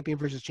thing, champion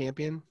versus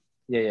champion.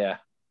 Yeah.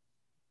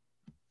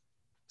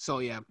 So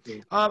yeah,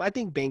 I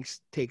think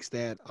Banks takes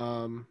that.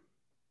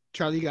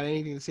 Charlie, you got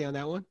anything to say on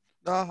that one?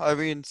 No, I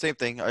mean same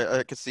thing.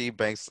 I could see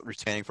Banks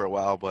retaining for a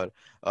while, but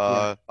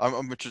I'm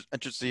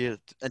interested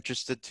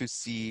to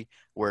see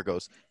where it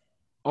goes.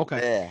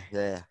 Okay.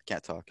 Yeah,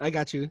 can't talk. I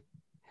got you.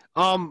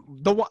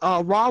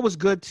 The Raw was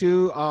good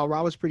too.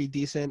 Raw was pretty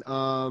decent.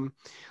 Raw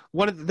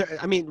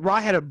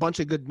had a bunch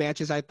of good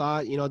matches. I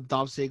thought,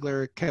 Dolph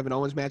Ziggler, Kevin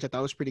Owens match, I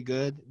thought was pretty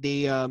good.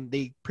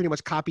 They pretty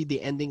much copied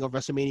the ending of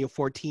WrestleMania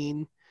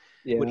 14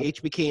 with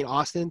HBK and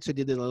Austin, so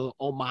they did a little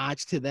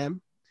homage to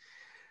them.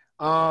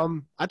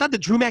 I thought the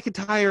Drew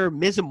McIntyre,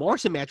 Miz and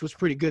Morrison match was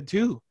pretty good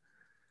too.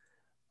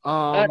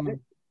 I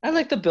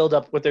like the build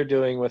up what they're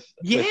doing with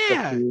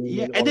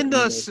and then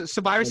the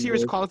Survivor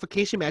Series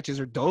qualification matches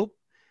are dope.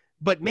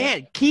 But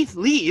man, Keith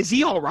Lee, is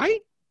he all right?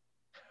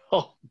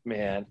 Oh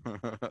man.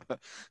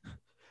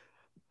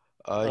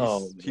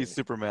 He's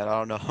Superman.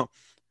 I don't know.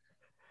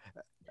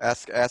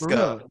 Ask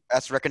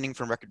Reckoning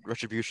from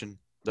Retribution.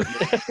 Yeah,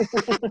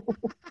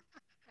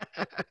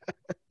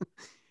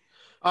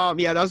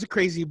 that was a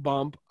crazy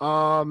bump.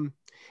 And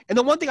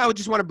the one thing I would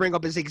just want to bring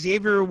up is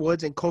Xavier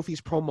Woods and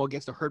Kofi's promo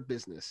against the Hurt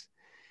Business.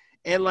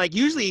 And like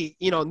usually,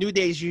 New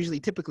Day is usually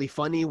typically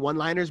funny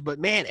one-liners, but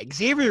man,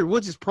 Xavier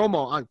Woods'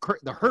 promo on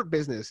the Hurt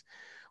Business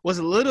was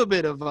a little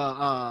bit of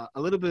a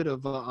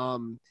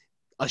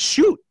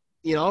shoot,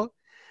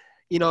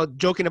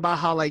 joking about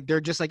how like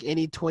they're just like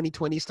any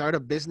 2020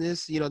 startup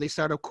business, they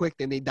start up quick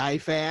then they die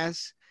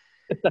fast.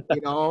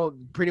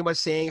 Pretty much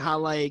saying how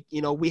like,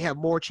 we have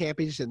more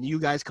champions than you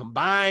guys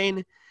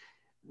combined.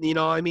 You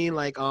know what I mean?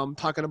 Like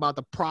talking about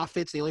the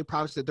profits, the only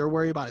profits that they're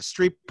worried about is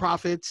street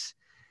profits.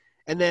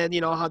 And then,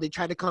 how they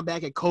tried to come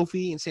back at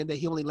Kofi and said that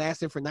he only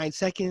lasted for 9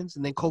 seconds.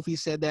 And then Kofi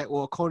said that,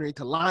 well, according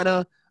to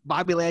Lana,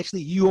 Bobby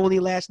Lashley, you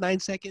only last 9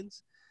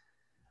 seconds.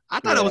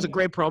 I thought it was a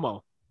great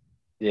promo.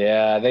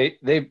 Yeah,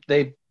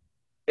 it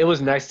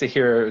was nice to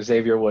hear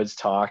Xavier Woods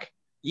talk.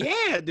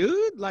 Yeah,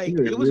 dude. Like,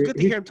 it was good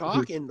to hear him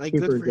talk and, like,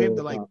 good for him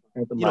to, like,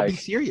 be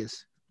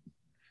serious.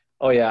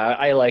 Oh, yeah,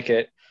 I like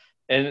it.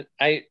 And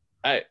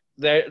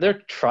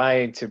they're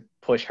trying to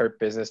push Hurt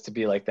Business to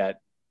be like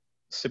that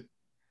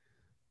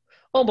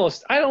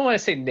almost, I don't want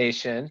to say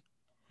nation,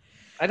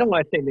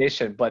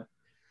 but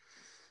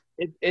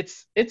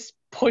it's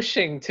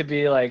pushing to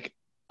be like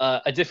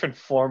a different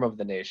form of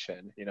the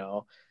nation,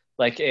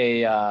 like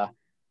a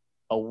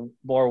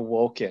more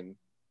woken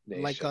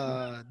nation. Like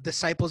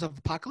Disciples of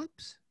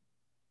Apocalypse?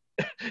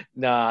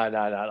 No,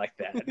 not like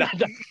that. Not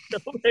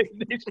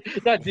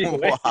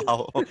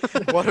wow.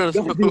 What a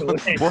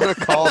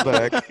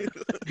callback.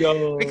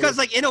 No. Because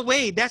like in a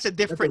way that's a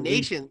different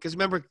nation. Because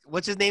remember,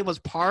 what's his name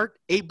was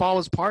 8 Ball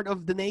was part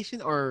of the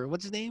nation, or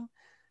what's his name?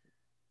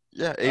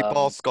 Yeah, 8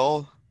 Ball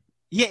Skull.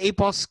 Yeah, 8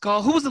 Ball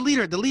Skull. Who was the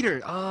leader?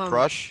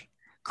 Crush.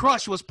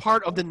 Crush was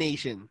part of the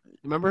nation.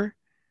 Remember?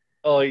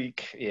 Oh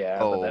yeah.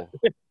 Oh.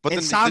 But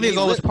and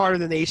Savigo was part of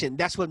the nation.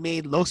 That's what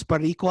made Los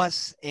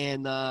Boricuas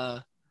and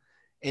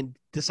and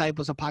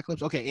Disciples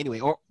Apocalypse. Okay, anyway,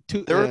 or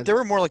two. They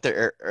were more like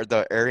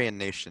the Aryan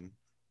nation.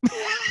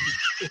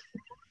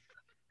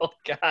 Oh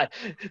God.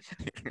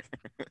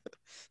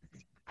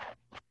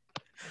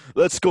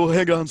 Let's go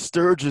hang on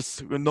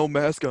Sturgis with no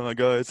mask on,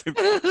 guys. I'm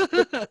ready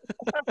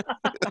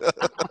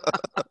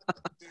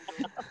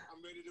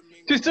to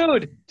mingle. Too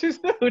soon. Too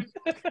soon. Girl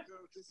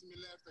kissing me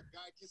left, a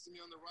guy kissing me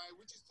on the right,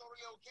 which is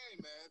totally okay,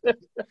 man.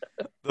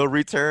 The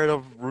return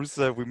of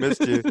Rusev, we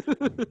missed you.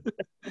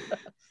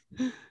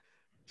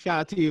 Shout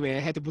out to you, man. I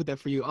had to put that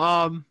for you.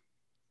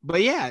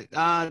 But yeah,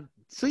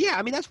 so yeah,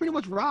 I mean that's pretty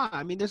much Raw.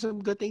 I mean, there's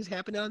some good things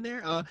happening on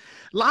there.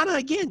 Lana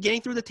again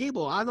getting through the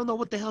table. I don't know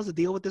what the hell's the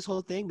deal with this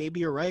whole thing. Maybe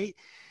you're right.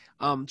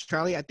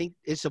 Charlie, I think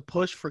it's a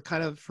push for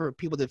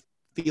people to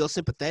feel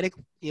sympathetic,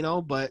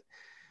 but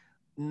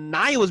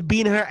Nia was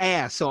beating her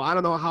ass, so I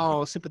don't know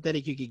how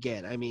sympathetic you could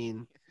get. I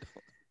mean,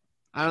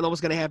 I don't know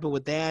what's gonna happen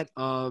with that.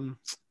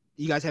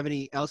 You guys have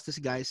any else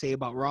to guys say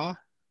about Raw?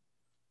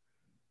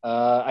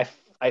 I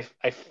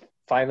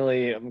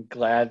finally am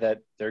glad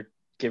that they're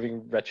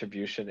giving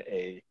Retribution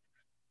a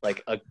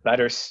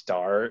better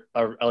start,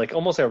 or like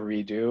almost a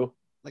redo,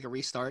 Like a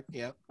restart,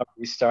 yeah. a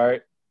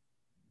restart.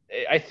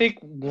 I think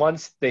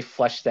once they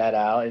flesh that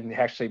out and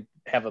actually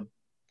have a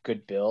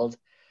good build,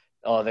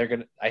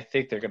 I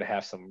think they're gonna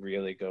have some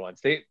really good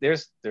ones.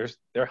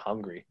 They're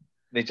hungry.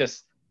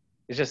 It's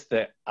just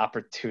the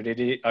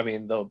opportunity. I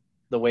mean, the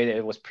way that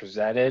it was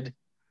presented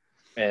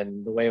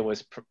and the way it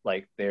was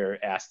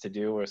they're asked to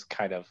do was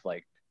kind of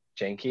like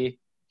janky.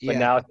 But Yeah,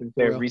 now since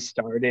they're real.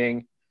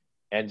 restarting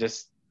and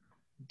just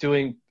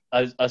doing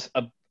a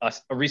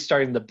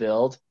restarting the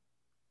build,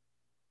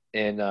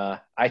 and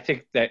I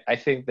think that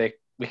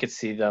we could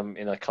see them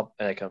in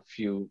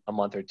a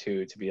month or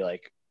two to be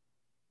like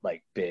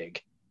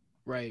big.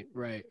 Right.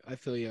 I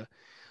feel you.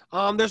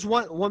 There's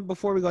one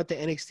before we go to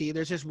NXT.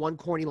 There's just one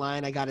corny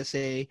line I gotta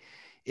say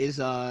is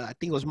I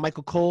think it was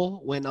Michael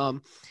Cole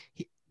when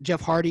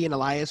Jeff Hardy and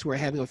Elias were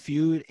having a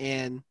feud,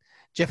 and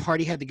Jeff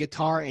Hardy had the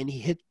guitar and he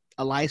hit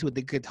Elias with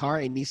the guitar,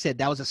 and he said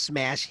that was a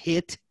smash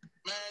hit.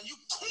 Man, you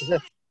cool.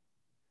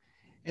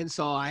 And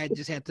so I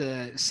just had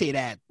to say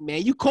that,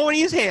 man, you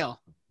corny as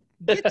hell.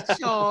 Get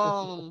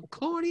your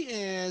corny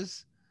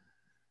ass.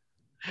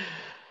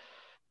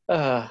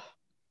 Dad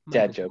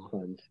Michael joke Cole.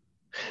 ones.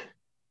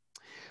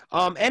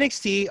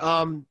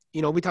 NXT,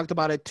 we talked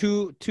about it.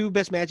 Two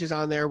best matches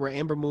on there were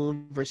Ember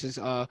Moon versus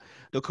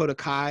Dakota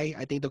Kai.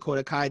 I think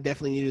Dakota Kai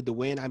definitely needed the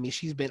win. I mean,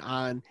 she's been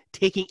on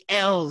taking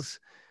L's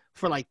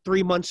for like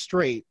 3 months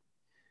straight.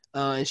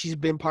 And she's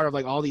been part of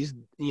like all these,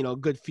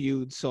 good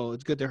feuds. So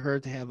it's good to her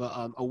to have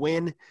a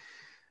win.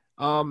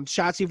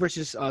 Shotzi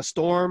versus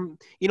Storm.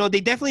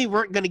 They definitely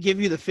weren't going to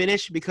give you the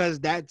finish because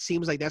that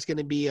seems like that's going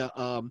to be a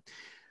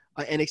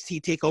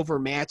NXT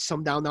takeover match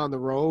some down the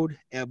road.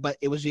 But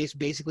it was just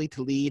basically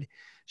to lead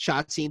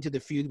Shotzi into the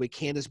feud with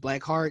Candice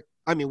Blackheart.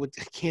 I mean, with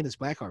Candice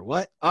Blackheart.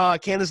 What?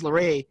 Candice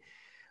LeRae.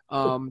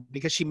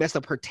 Because she messed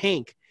up her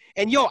tank.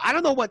 And I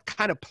don't know what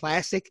kind of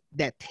plastic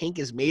that tank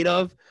is made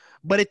of,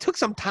 but it took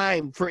some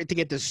time for it to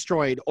get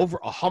destroyed over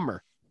a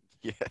Hummer.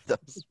 Yeah,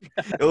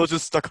 it was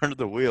just stuck under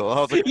the wheel. I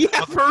was like,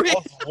 Yeah, for real.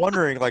 I was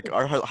wondering, like,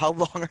 how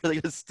long are they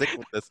gonna stick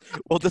with this?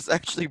 Will this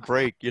actually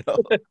break?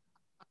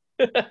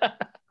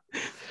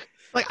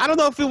 Like, I don't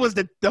know if it was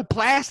the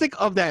plastic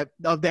of that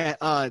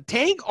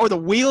tank or the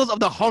wheels of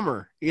the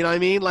Hummer. You know what I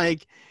mean?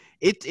 Like,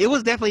 it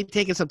was definitely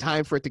taking some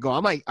time for it to go.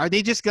 I'm like, are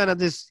they just gonna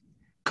just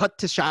cut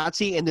to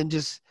Shotzi and then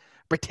just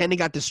pretend it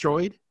got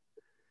destroyed?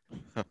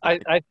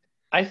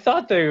 I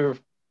thought they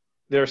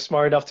were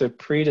smart enough to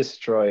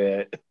pre-destroy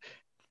it,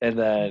 and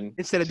then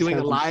Instead of doing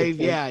it live,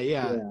 yeah.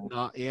 Yeah.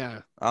 No,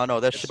 yeah. I don't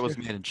know. That That's shit was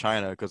true. made in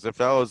China, because if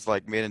that was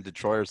like made in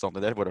Detroit or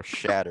something, that would have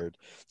shattered.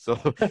 So,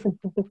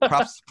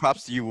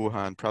 props to you,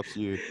 Wuhan. Props to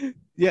you.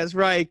 Yes,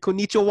 right.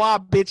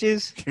 Konnichiwa,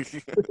 bitches.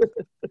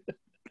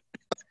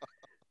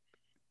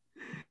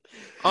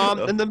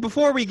 And then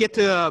before we get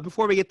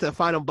to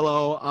final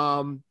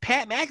blow,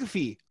 Pat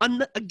McAfee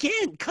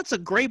again cuts a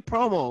great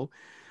promo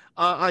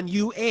on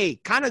UA,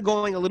 kind of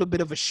going a little bit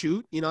of a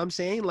shoot. You know what I'm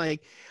saying?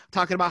 Like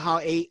talking about how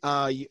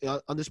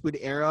Undisputed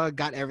Era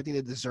got everything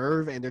they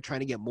deserve, and they're trying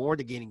to get more.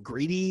 They're getting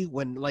greedy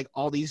when like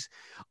all these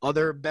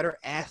other better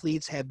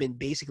athletes have been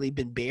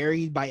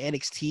buried by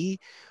NXT.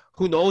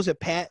 Who knows if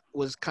Pat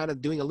was kind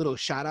of doing a little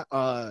shot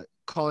out,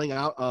 calling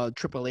out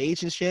Triple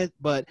H and shit,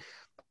 but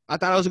I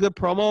thought it was a good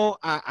promo.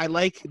 I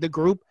like the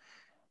group.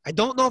 I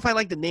don't know if I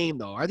like the name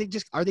though. Are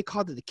they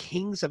called the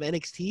Kings of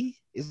NXT?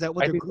 Is that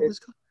what their group is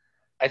called?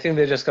 I think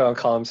they're just gonna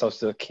call themselves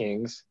the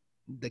Kings.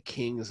 The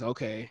Kings,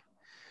 okay.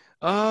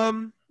 Yeah.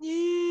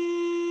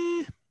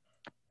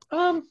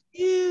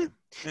 Yeah.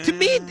 To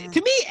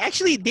me,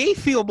 actually, they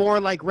feel more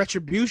like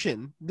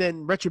Retribution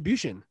than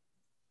Retribution.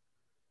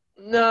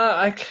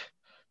 No,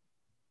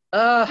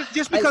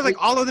 Just because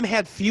like all of them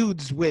had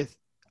feuds with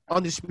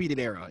Undisputed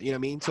Era, you know what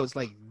I mean? So it's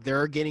like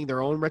they're getting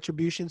their own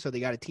Retribution, so they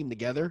got a team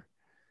together.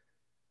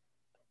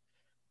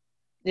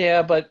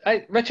 yeah, but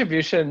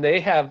Retribution, they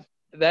have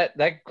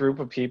that group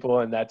of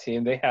people and that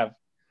team. They have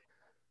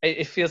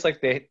it feels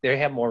like they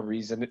have more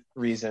reasons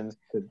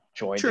to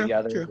join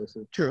together.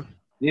 versus- True.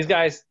 These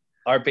guys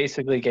are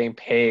basically getting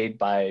paid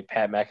by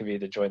Pat McAfee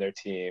to join their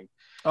team.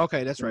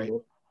 Okay, that's right.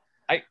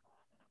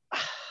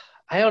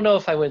 I don't know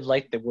if I would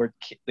like the word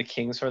the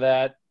Kings for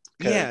that.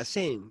 'cause Yeah,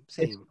 same.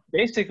 It's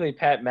basically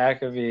Pat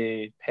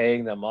McAfee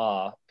paying them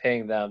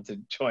to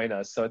join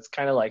us. So it's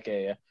kind of like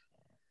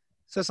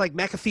So it's like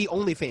McAfee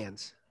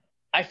OnlyFans.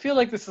 I feel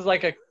like this is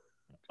like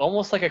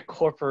almost like a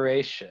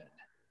corporation.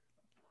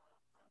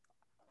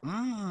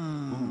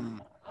 I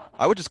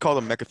would just call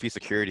them McAfee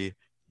Security.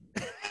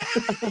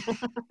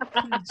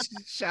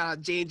 Shout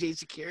out J&J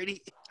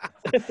Security.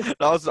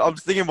 I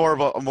was thinking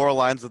more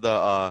lines of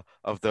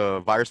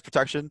the virus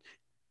protection.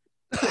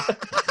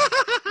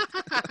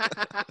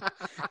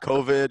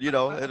 COVID,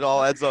 it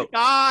all adds up. Oh,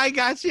 I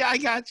got you.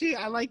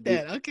 I like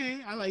that.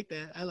 Okay, I like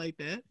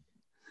that.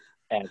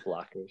 Ad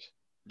blockers.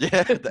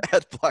 Yeah, the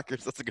ad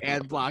blockers. That's a good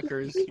Ad one.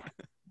 blockers.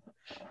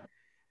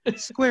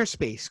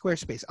 Squarespace.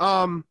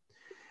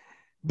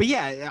 But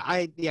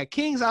yeah,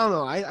 Kings. I don't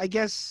know. I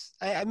guess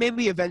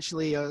maybe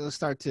eventually it'll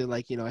start to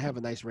have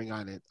a nice ring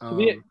on it.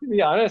 To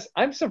be honest,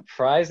 I'm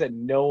surprised that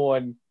no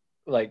one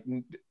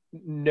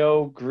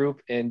no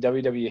group in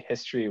WWE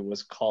history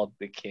was called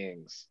the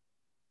Kings.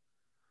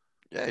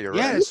 Yeah, you're right.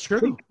 Yeah, it's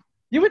true.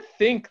 You would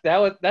think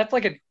that's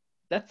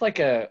like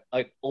a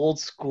old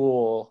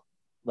school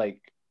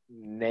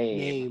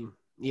name.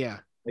 Yeah.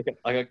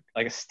 Like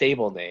a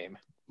stable name.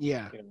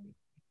 Yeah. You know?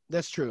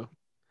 That's true.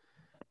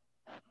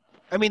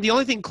 I mean, the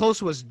only thing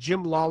close was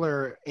Jim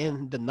Lawler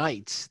and the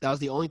Knights. That was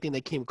the only thing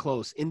that came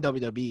close in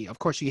WWE. Of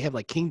course, you have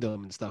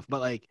Kingdom and stuff,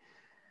 but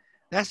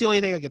that's the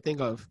only thing I could think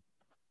of.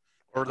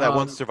 Or that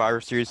one Survivor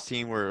Series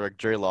team where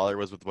Jerry Lawler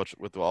was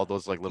with all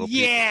those little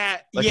yeah,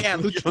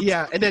 people.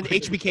 yeah, and then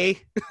HBK.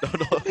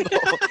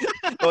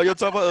 No, you're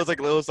talking about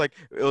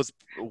it was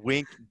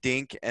Wink,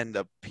 Dink, and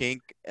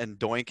Pink and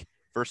Doink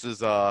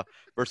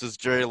versus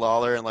Jerry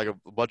Lawler and a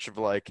bunch of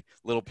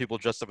little people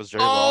dressed up as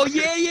Jerry Lawler. Oh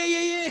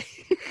yeah.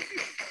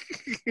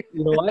 You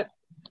know what?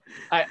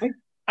 I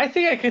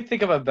think I could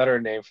think of a better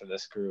name for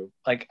this group.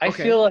 I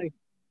Okay. feel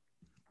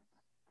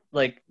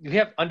like we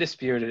have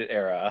Undisputed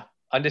Era.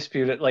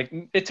 Undisputed,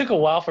 it took a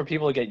while for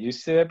people to get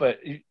used to it, but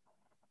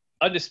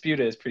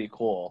Undisputed is pretty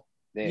cool.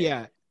 Name.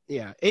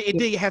 Yeah. It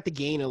did have to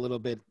gain a little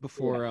bit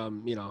before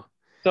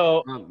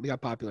So we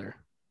got popular.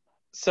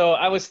 So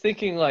I was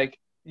thinking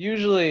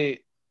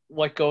usually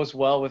what goes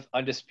well with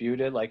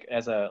Undisputed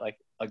as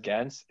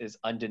against is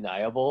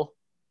Undeniable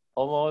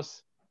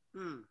almost.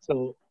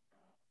 So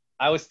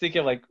I was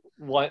thinking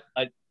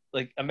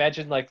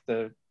imagine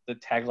the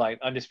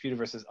tagline Undisputed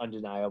versus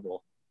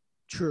Undeniable.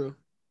 True.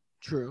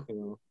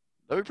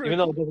 That'd be pretty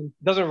Even cool. though it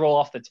doesn't roll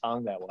off the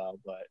tongue that well,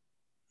 but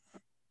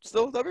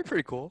Still, that'd be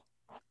pretty cool.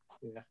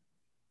 yeah.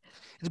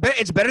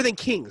 It's better than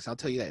Kings. I'll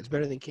tell you that. It's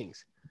better than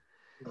Kings.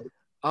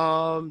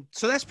 So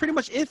that's pretty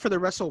much it for the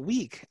Wrestle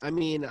Week. I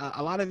mean,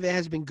 a lot of it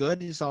has been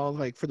good. It's all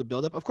for the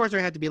build-up. Of course,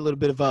 there had to be a little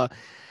bit of a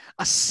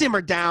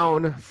simmer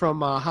down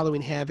from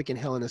Halloween Havoc and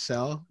Hell in a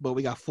Cell, but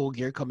we got Full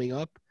Gear coming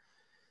up.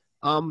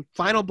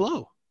 Final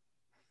blow.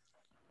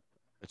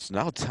 It's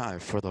now time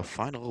for the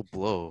final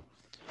blow.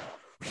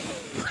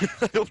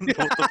 I don't know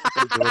what the fuck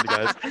I'm doing,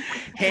 guys.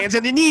 Hands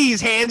in the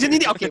knees.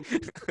 Okay.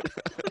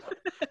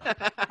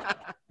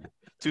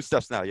 2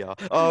 steps now, y'all.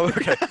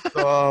 Okay.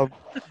 So, all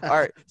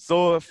right.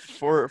 So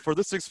for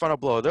this week's final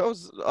blow, there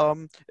was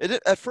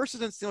at first it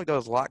didn't seem like there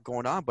was a lot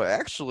going on, but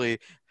actually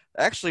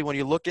when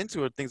you look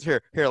into it, things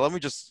here. Let me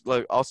just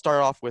I'll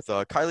start off with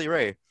Kylie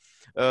Ray.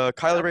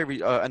 Kylie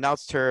Ray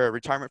announced her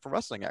retirement from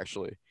wrestling.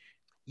 Actually.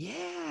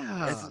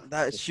 Yeah.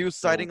 That she was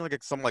citing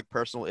some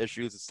personal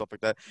issues and stuff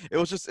like that.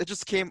 It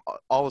just came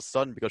all of a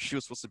sudden because she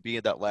was supposed to be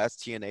in that last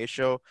TNA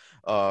show.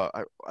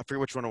 I forget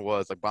which one it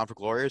was, Bound for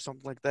Glory or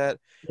something like that.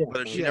 Yeah.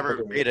 But she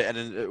never made it, and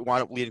then it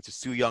wound up leading to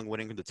Su Yung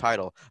winning the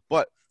title.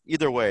 But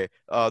either way,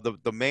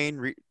 the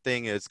main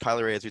thing is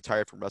Kylie Ray has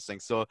retired from wrestling.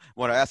 So I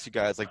want to ask you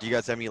guys, do you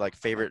guys have any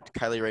favorite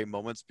Kylie Ray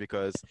moments?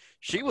 Because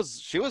she was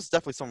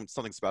definitely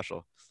something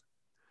special.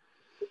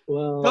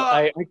 Well,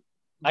 I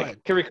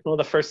can recall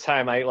the first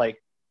time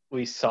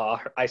I saw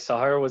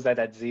her was at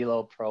that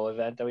Zelo Pro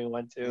event that we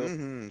went to.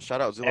 Mm-hmm. Shout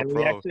out Zelo and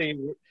Pro.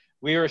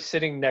 We were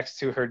sitting next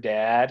to her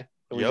dad,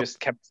 and we just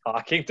kept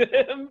talking to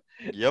him.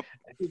 Yep.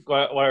 I think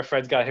one of our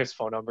friends got his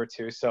phone number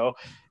too. So,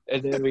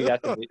 and then we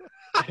got to meet.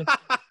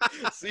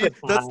 See,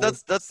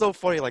 that's so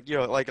funny. Like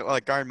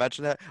Garn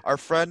mentioned that our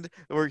friend,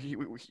 where he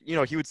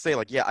would say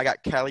yeah, I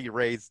got Kylie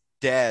Ray's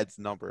dad's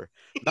number,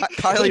 not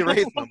Kylie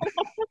Ray's number.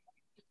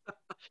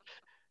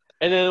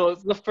 And then it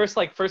was the first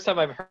time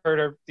I've heard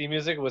her theme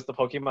music was the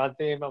Pokemon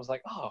theme. I was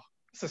like, oh,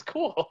 this is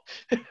cool.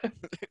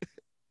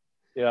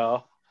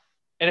 And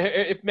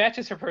it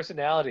matches her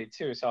personality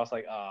too. So I was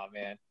like, oh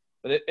man,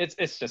 but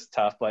it's just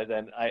tough. But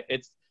then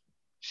it's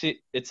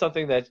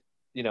something that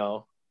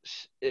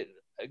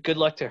good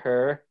luck to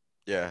her.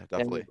 Yeah,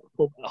 definitely.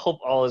 I hope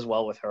all is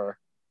well with her.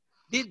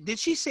 Did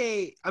she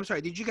say? I'm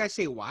sorry. Did you guys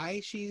say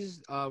why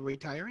she's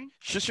retiring?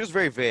 She was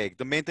very vague.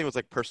 The main thing was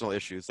personal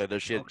issues that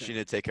she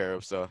needed to take care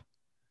of. So.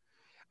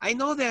 I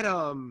know that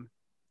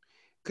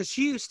because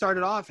she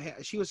started off,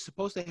 she was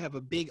supposed to have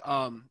a big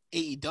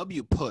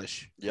AEW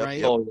push, Yep, right?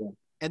 yep. Oh yeah.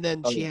 And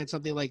then Oh, she yeah. had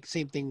something like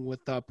same thing with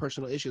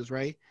personal issues,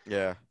 right?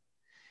 Yeah.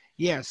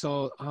 Yeah.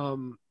 So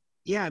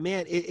yeah,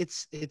 man, it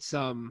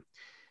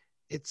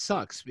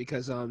sucks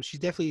because she's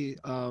definitely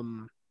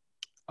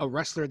a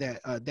wrestler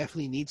that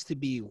definitely needs to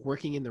be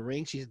working in the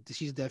ring. She's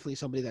definitely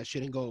somebody that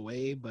shouldn't go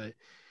away, but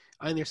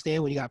I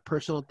understand when you got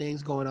personal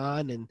things going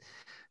on, and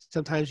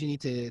sometimes you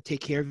need to take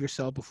care of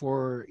yourself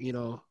before you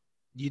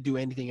do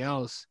anything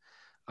else.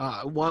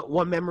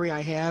 One memory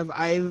I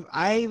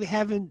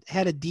haven't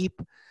had a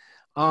deep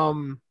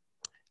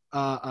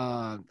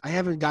I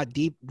haven't got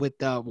deep with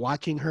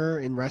watching her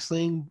in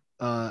wrestling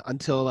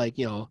until like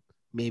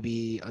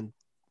maybe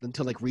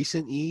until like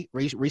recently,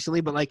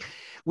 but like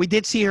we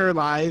did see her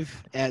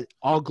live at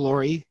All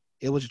Glory.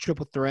 It was a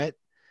triple threat.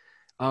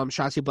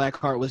 Shotzi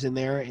Blackheart was in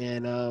there,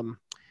 and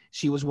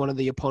she was one of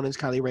the opponents.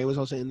 Kylie Ray was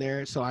also in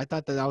there, so I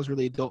thought that was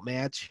really a dope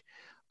match.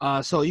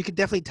 So you could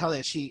definitely tell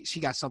that she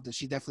got something.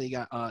 She definitely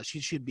got. She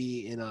should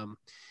be in.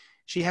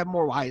 She had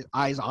more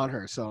eyes on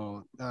her.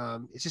 So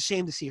it's a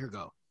shame to see her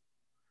go.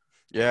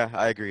 Yeah,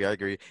 I agree. I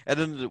agree. And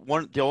then the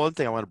one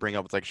thing I want to bring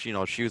up is like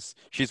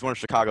she's one of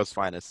Chicago's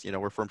finest.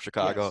 We're from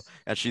Chicago, Yes.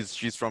 and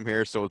she's from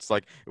here, so it's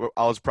like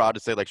I was proud to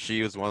say like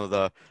she was one of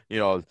the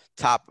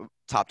top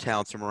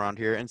talents from around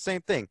here. And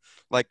same thing,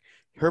 like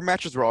her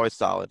matches were always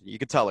solid. You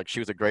could tell like she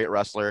was a great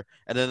wrestler.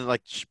 And then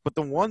like, but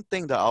the one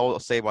thing that I'll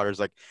say about her is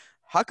like,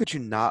 how could you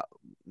not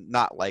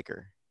like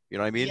her? You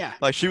know what I mean? Yeah.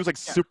 Like she was like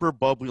Yeah. super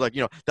bubbly, like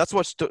that's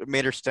what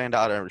made her stand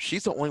out. And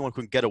she's the only one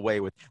who can get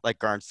away with, like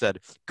Garn said,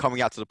 coming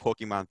out to the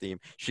Pokemon theme.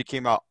 She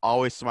came out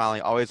always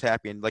smiling, always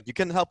happy, and like you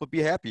couldn't help but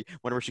be happy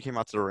whenever she came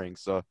out to the ring.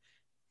 So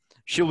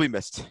she'll be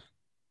missed.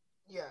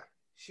 Yeah,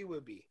 she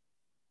would be.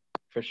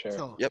 For sure.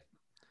 So Yep.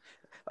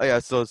 Oh yeah.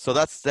 So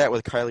that's that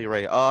with Kylie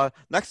Ray.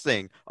 Next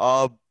thing.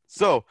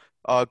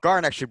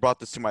 Garn actually brought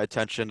this to my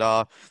attention.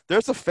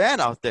 There's a fan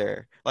out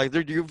there. Like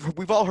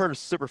we've all heard of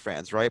super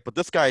fans, right? But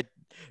this guy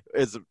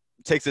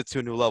takes it to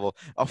a new level.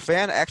 A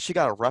fan actually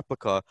got a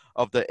replica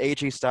of the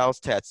AJ Styles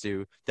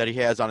tattoo that he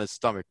has on his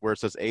stomach, where it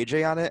says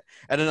AJ on it,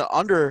 and then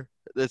under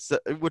it's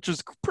which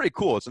is pretty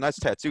cool. It's a nice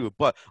tattoo,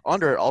 but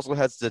under it also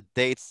has the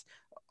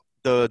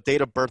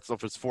date of births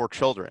of his 4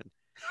 children.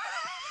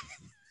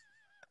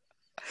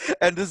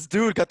 And this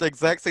dude got the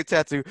exact same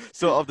tattoo,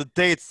 so of the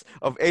dates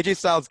of AJ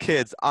Styles'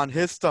 kids on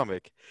his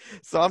stomach.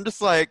 So I'm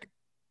just like,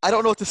 I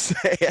don't know what to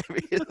say. I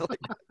mean, like,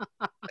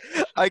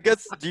 I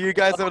guess, do you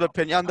guys have an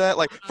opinion on that?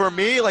 Like, for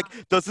me, like,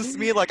 does this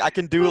mean like I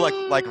can do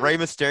like Rey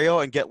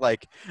Mysterio and get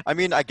like? I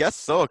mean, I guess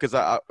so, because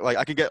I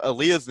can get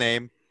Aaliyah's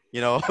name,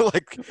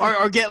 like.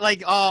 or get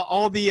like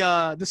all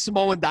the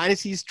Samoan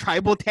Dynasty's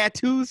tribal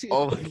tattoos.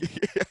 Oh,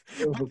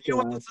 but you know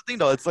what? That's the thing,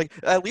 though. It's like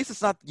at least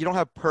it's not you don't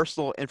have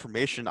personal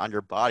information on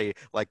your body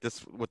like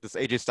this with this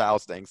AJ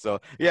Styles thing. So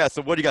yeah.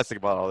 So what do you guys think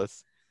about all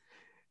this?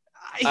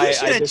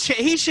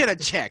 He should have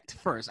checked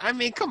first. I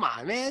mean, come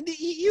on, man.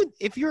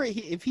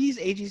 If he's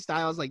AJ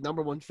Styles like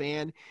 #1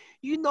 fan,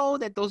 you know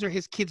that those are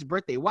his kid's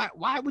birthday.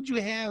 Why would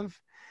you have?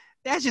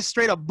 That's just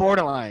straight up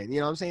borderline. You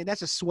know what I'm saying?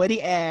 That's a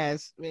sweaty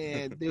ass,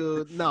 man,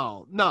 dude.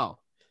 No.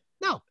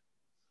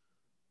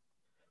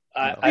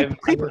 I'm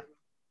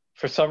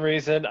for some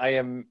reason I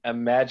am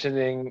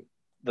imagining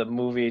the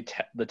movie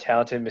The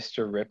Talented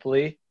Mr.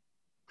 Ripley,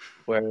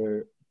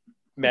 where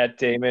Matt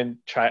Damon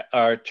tried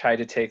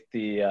to take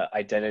the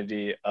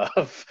identity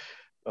of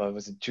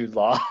was it Jude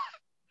Law,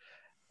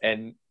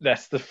 and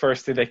that's the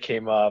first thing that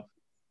came up.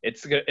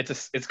 It's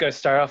gonna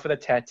start off with a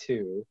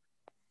tattoo,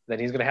 then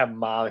he's gonna have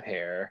mom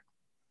hair,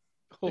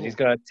 and he's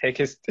gonna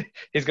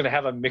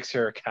have a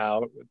Mixer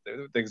account with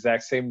the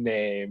exact same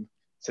name,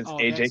 since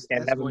AJ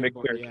can't have a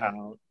Mixer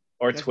account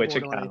or That's Twitch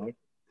borderline.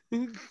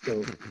 account.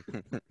 So,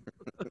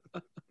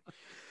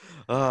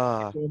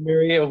 Uh, he's gonna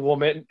marry a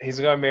woman. He's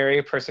gonna marry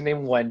a person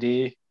named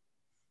Wendy,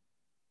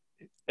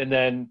 and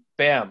then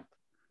bam,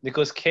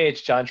 Nicolas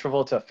Cage, John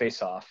Travolta,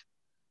 face off.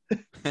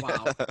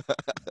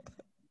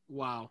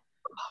 Wow.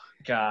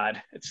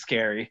 God, it's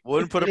scary.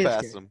 Wouldn't put it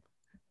past him.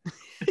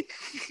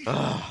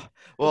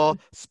 Well,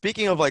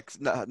 speaking of like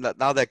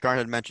now that Garn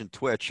had mentioned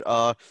Twitch,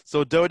 so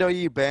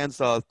WWE bans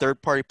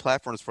third-party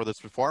platforms for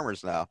its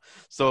performers now.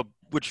 So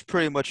which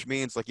pretty much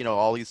means like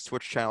all these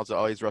Twitch channels,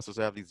 all these wrestlers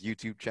have these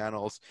YouTube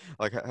channels,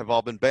 like have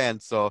all been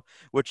banned. So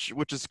which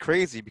is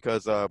crazy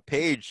because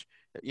Paige,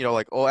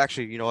 like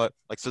actually you know what,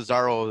 like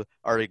Cesaro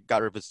already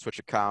got rid of his Twitch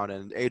account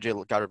and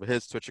AJ got rid of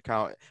his Twitch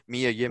account.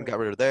 Mia Yim got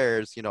rid of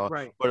theirs.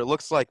 Right. But it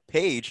looks like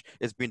Paige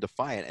is being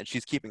defiant and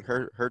she's keeping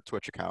her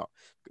Twitch account.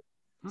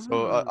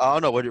 So I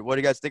don't know. What do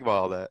you guys think about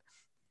all that?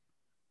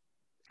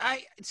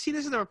 I see.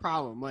 This is their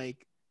problem.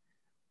 Like,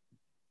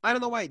 I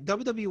don't know why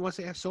WWE wants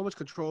to have so much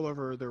control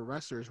over their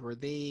wrestlers, where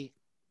they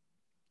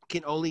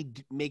can only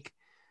make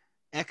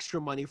extra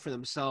money for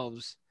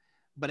themselves,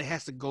 but it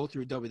has to go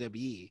through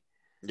WWE.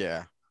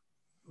 Yeah.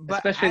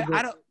 But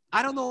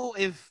I don't know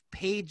if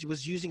Paige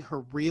was using her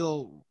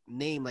real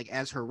name like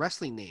as her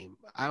wrestling name.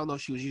 I don't know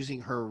if she was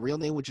using her real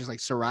name, which is like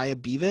Soraya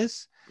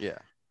Beavis. Yeah.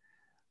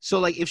 So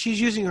like if she's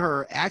using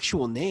her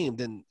actual name,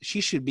 then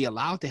she should be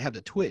allowed to have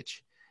the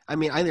Twitch. I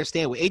mean, I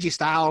understand with AJ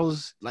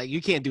Styles, like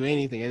you can't do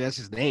anything, and that's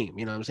his name.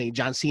 You know what I'm saying?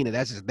 John Cena,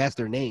 that's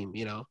their name.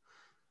 You know.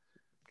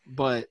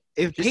 But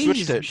if She Paige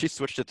switched is, it. She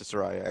switched it to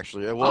Soraya.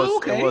 Actually, it oh, was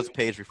okay,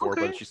 Paige before,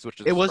 okay, but she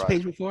switched it it to was Soraya.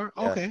 Paige before.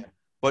 Yeah. Okay.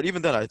 But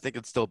even then, I think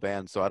it's still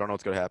banned. So I don't know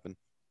what's gonna happen.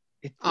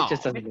 It Oh,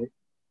 just doesn't make,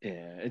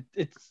 yeah,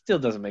 it still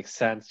doesn't make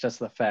sense. Just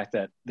the fact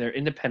that they're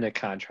independent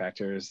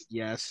contractors.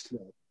 Yes.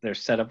 They're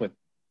set up with,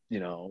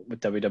 with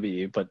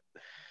WWE, but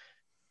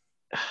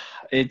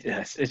it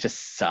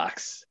just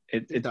sucks.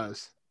 It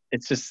does.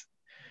 It's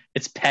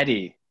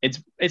petty.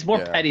 It's more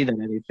Yeah. petty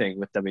than anything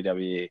with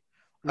WWE.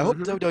 I hope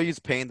Mhm. WWE is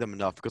paying them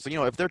enough because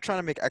if they're trying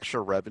to make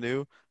extra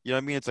revenue, you know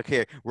what I mean? It's like,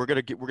 hey, we're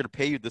gonna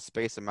pay you this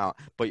space amount,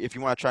 but if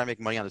you want to try and make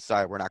money on the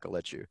side, we're not gonna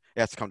let you. It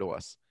has to come to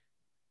us.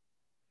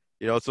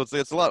 So it's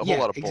a whole Yeah,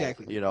 lot of bull.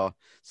 exactly.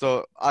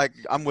 So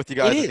I'm with you It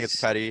guys. I think it's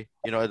is. petty.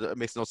 It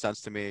makes no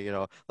sense to me.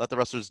 Let the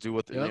wrestlers do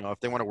what Yep. if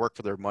they want to work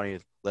for their money,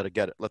 let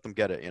them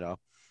get it.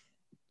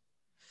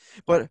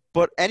 But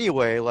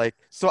anyway, like,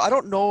 so I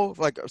don't know,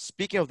 like,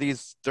 speaking of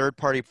these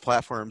third-party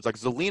platforms, like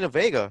Zelina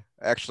Vega,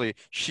 actually,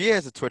 she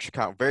has a Twitch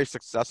account, very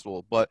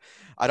successful, but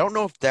I don't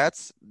know if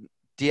that's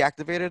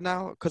deactivated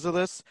now because of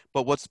this,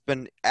 but what's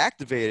been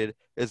activated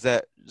is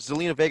that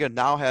Zelina Vega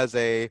now has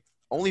a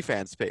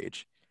OnlyFans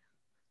page.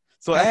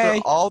 So after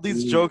Hey. all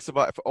these jokes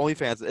about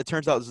OnlyFans, it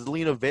turns out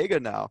Zelina Vega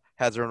now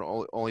has her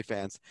own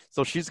OnlyFans.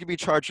 So she's going to be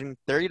charging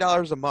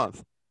 $30 a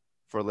month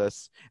for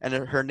this, and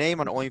her name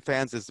on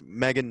OnlyFans is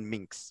Megan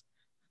Minx.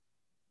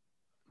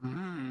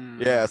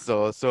 Mm. Yeah,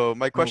 so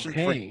my question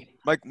Okay.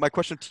 my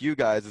question to you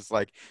guys is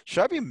like,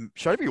 should I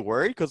be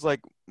worried? Because like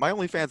my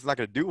OnlyFans is not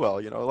gonna do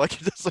well, like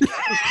just like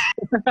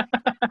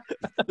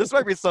this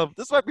might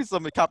be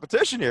some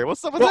competition here.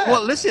 What's up with that?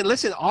 Well,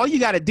 listen. All you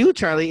got to do,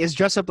 Charlie, is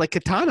dress up like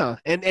Katana,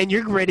 and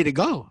you're ready to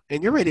go.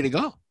 And you're ready to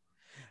go.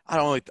 I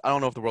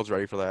don't know if the world's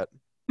ready for that.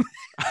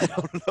 I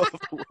don't know if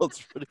the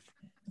world's ready.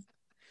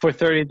 For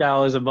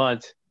 $30 a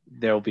month,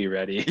 they'll be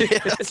ready. Yeah,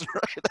 that's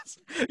right.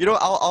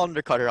 I'll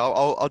undercut her.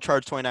 I'll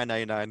charge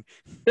 $29.99.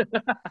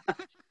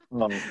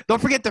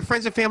 Don't forget the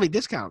friends and family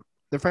discount.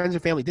 The friends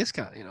and family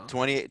discount.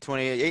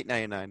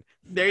 $28.99.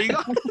 There you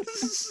go.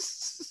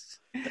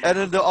 And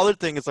then the other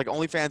thing is like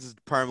OnlyFans is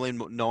primarily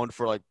known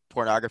for like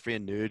pornography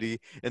and nudity.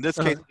 In this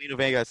case, Lena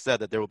Vega said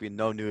that there will be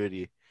no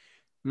nudity.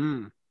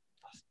 Mm.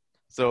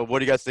 So what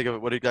do you guys think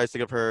of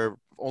her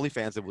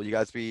OnlyFans? And will you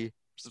guys be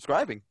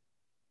subscribing?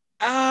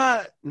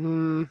 Probably.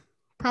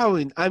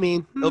 I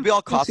mean, It'll be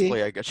all we'll see.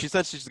 cosplay, I guess. She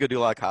said she's gonna do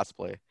a lot of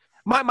cosplay.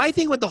 My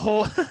thing with the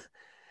whole,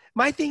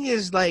 my thing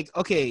is like,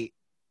 okay,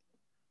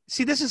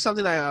 see, this is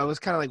something I was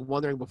kind of like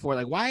wondering before,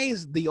 like, why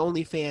is the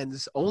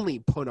OnlyFans only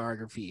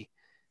pornography?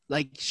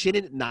 Like, should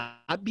it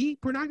not be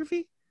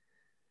pornography?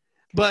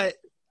 But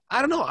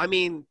I don't know. I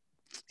mean,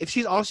 if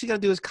she's all she's gonna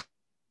do is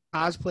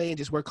cosplay and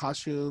just wear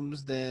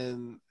costumes,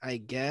 then I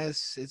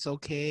guess it's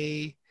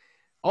okay.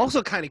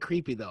 Also, kind of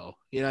creepy though.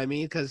 You know what I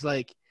mean? Because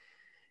like,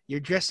 you're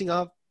dressing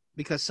up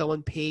because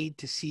someone paid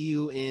to see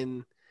you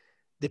in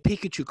the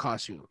Pikachu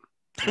costume,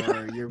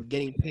 or you're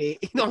getting paid.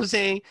 You know what I'm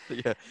saying?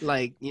 Yeah.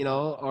 Like,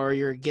 or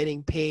you're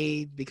getting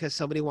paid because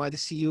somebody wanted to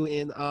see you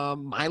in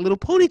My Little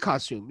Pony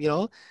costume.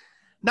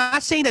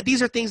 Not saying that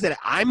these are things that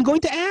I'm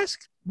going to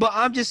ask, but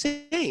I'm just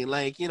saying,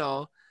 like,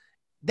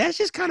 that's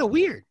just kind of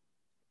weird.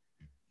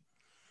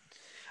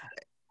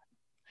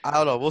 I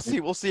don't know. We'll see.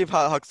 We'll see if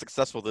how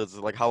successful this is.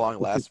 Like how long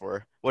it lasts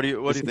for. What do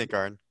you think,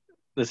 Arn?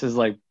 This is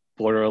like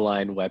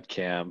borderline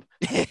webcam.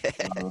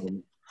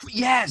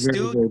 Yes, Really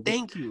dude. good.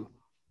 Thank you.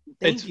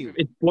 It's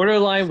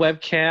borderline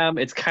webcam.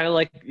 It's kind of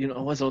like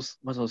what's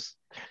those?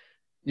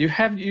 You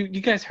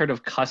guys heard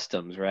of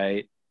customs,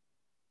 right?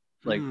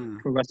 Like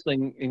pro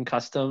wrestling in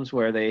customs,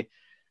 where they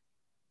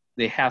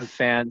have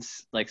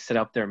fans like set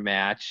up their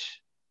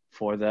match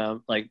for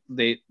them. Like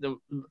the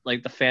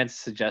fans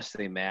suggest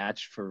they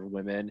match for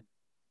women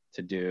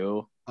to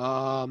do.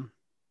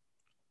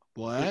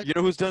 What? You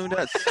know who's doing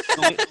that?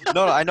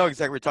 No, I know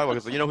exactly what you're talking about.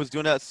 Because you know who's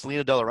doing that?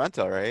 Selena De La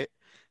Renta, right?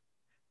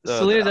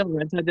 Selena De La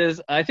Renta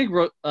does. I think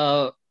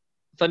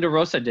Thunder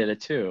Rosa did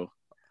it too.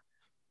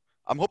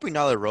 I'm hoping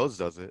now that Rose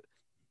does it.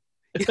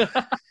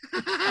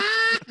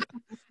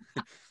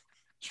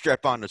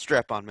 Strap on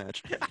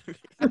match.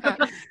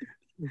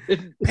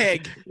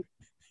 Peg.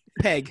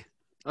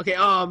 Okay.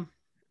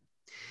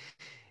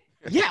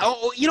 Yeah.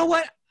 Oh, you know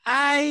what?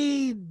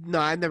 I've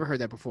never heard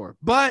that before.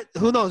 But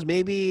who knows?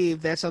 Maybe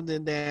if that's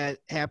something that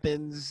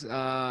happens.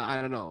 I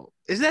don't know.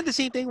 Isn't that the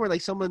same thing where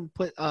like someone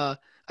put a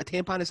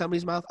tampon in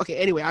somebody's mouth? Okay.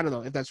 Anyway, I don't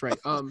know if that's right.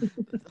 Oh,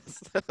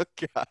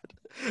 God.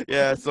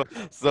 Yeah. So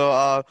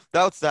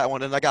that's that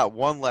one, and I got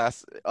one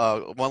last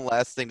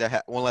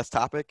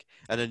topic,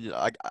 and then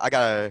I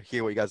gotta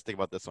hear what you guys think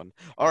about this one.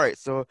 All right.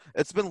 So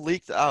it's been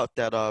leaked out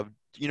that for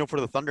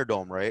the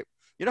Thunderdome, right?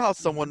 You know how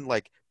someone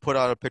like put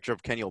out a picture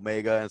of Kenny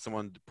Omega and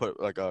someone put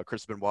like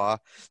Chris Benoit.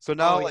 So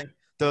now like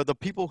the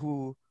people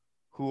who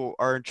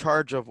are in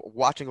charge of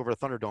watching over the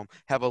Thunderdome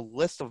have a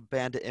list of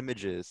banned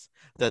images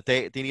that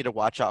they need to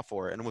watch out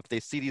for, and if they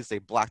see these, they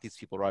block these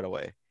people right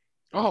away.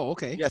 Oh,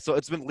 okay. Yeah, so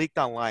it's been leaked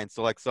online.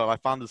 So I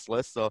found this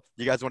list. So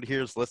you guys want to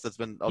hear this list that's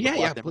been of the Yeah,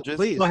 blocked yeah. images?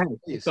 Please, Go ahead.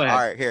 please. Go All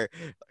ahead. right,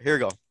 here we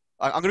go.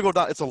 I'm gonna go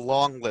down. It's a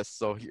long list.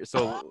 So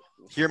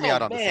hear me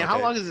out on this. Man, Okay? how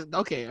long is it?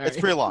 Okay, all It's right.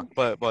 pretty long,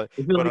 but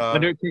Is it like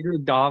Undertaker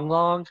Dong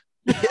Long?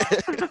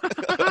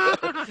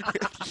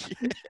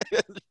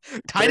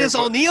 Titus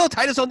Very- O'Neil.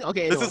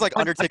 Okay. This is like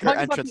I'm Undertaker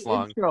talking about entrance the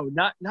long. Intro,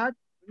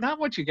 not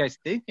what you guys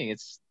thinking.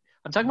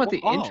 I'm talking about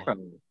the Oh. intro.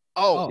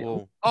 Oh, Oh.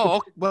 well, Oh,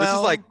 okay, well. this is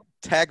like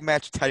tag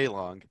match Teddy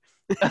Long.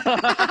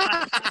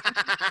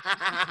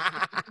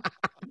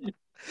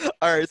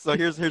 All right, so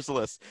here's the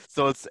list.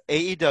 So it's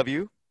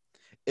AEW,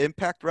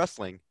 Impact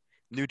Wrestling,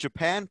 New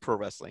Japan Pro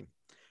Wrestling,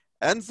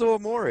 Enzo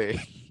Amore,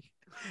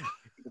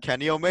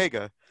 Kenny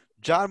Omega,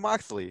 John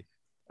Moxley,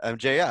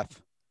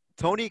 MJF,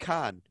 Tony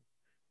Khan,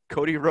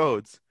 Cody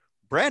Rhodes,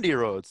 Brandy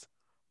Rhodes,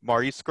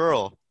 Marty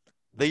Scurll,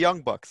 The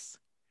Young Bucks,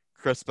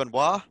 Chris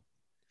Benoit,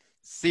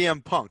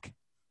 CM Punk,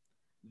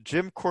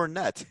 Jim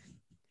Cornette,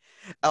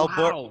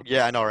 Wow.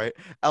 Yeah, I know, right?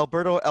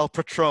 Alberto El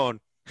Patron.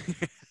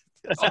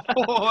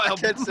 Oh, I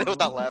can't say it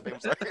without laughing. I'm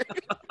sorry.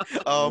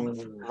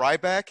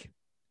 Ryback,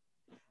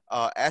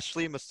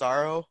 Ashley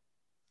Massaro,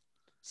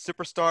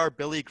 Superstar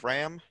Billy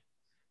Graham,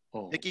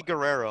 Oh, Vicky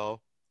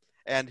Guerrero,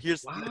 and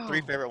here's my three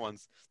Wow. favorite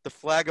ones: the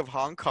flag of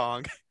Hong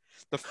Kong,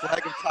 the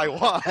flag of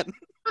Taiwan,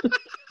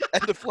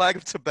 and the flag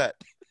of Tibet.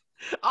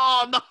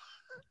 Oh no!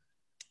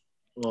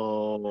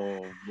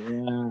 oh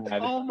man.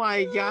 Oh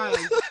my God!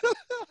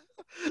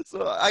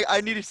 So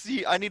I need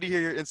to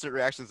hear your instant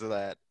reactions to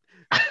that.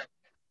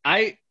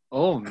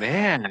 Oh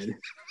man.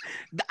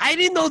 I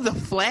didn't know the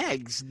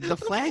flags. The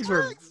flags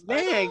were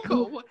man.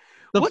 Cool.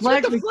 The What's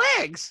flag, with the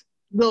flags?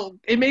 no,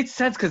 it made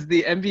sense because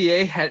the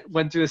NBA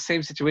went through the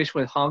same situation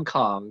with Hong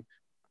Kong.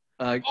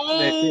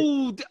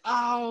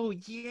 Oh,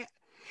 yeah.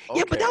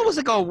 Yeah, but that Okay. was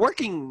like a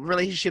working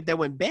relationship that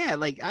went bad.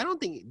 Like, I don't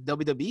think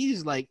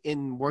WWE's like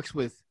works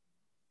with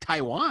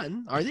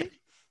Taiwan, are they?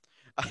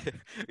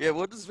 Yeah,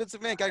 what does Vince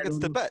McMahon got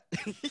against Tibet?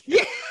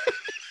 Yeah,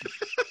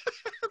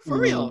 for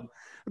real.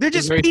 They're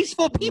just Very-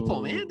 peaceful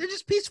people, man. They're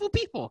just peaceful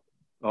people.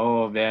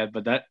 Oh man,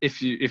 but that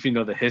if you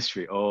know the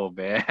history, oh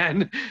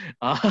man,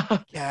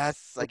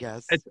 Yes, I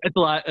guess. it's a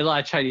lot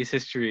of Chinese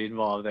history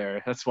involved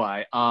there. That's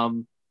why.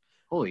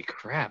 Holy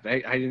crap! I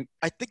didn't.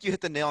 I think you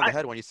hit the nail on the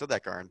head when you said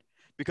that, Garn.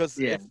 Because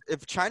Yeah.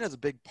 if China's a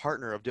big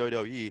partner of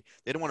WWE,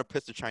 they don't want to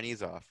piss the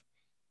Chinese off.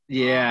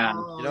 Yeah,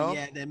 Oh, You know?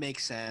 yeah, that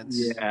makes sense.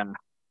 yeah.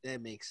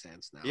 That makes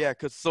sense now. Yeah,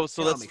 because so That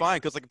that's makes fine.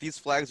 Because like these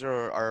flags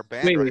are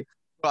banned, Wait,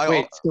 right?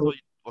 wait. So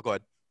Go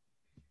ahead.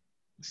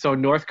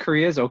 North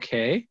Korea's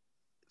okay.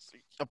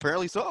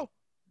 Apparently so.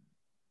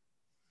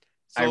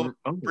 So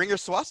Oh. bring your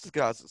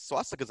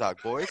swastikas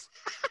out, boys.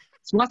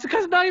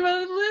 Swastika's not even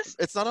on the list.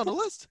 It's not on the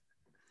list.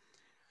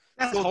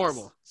 That's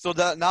horrible. So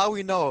that now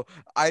we know.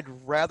 I'd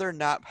rather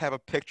not have a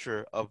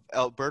picture of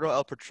Alberto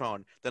El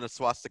Patron than a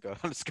swastika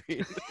on the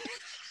screen.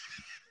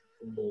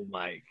 Oh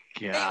my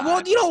Hey, god.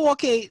 well, you know,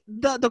 okay,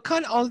 the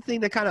kind of other thing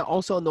that kind of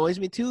also annoys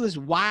me too is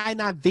why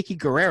not Vicky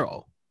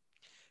Guerrero?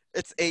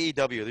 It's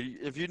AEW.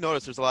 If you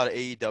notice, there's a lot of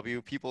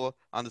AEW people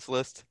on this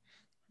list.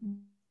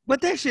 But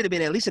there should have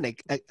been at least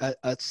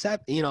a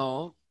set, you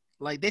know,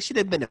 like there should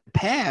have been a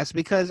pass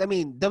because I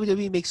mean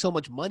WWE makes so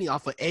much money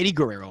off of Eddie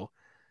Guerrero.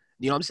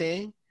 You know what I'm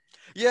saying?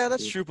 Yeah,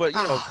 that's true. But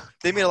you know, Ah,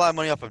 they made a lot of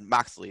money off of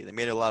Moxley. They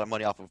made a lot of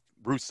money off of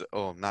Rusev.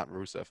 Oh, not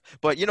Rusev,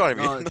 but you know what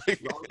I mean.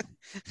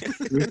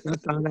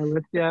 Rusev's on that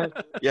list yet?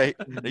 Yeah,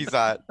 he's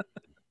not.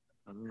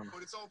 I don't know.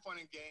 But it's all fun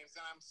and games,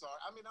 and I'm sorry.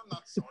 I mean, I'm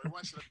not sorry.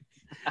 Why should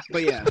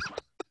but yeah,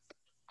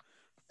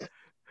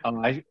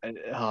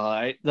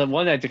 The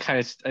one that kind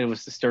of it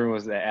was disturbing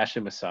was the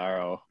Ashley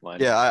Massaro one.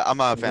 Yeah, I'm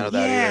not a fan of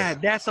that yeah, either.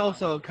 that's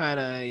also kind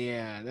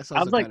of that's I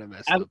also was like, kind of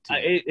messed up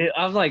too.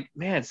 I was like,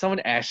 man, someone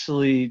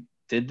actually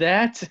did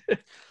that.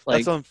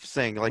 That's what I'm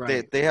saying. Like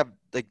Right. they have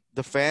like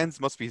the fans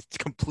must be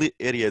complete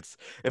idiots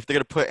if they're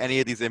gonna put any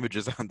of these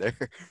images on there.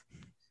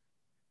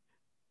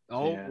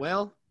 Oh Yeah.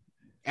 well,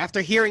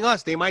 after hearing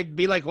us, they might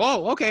be like,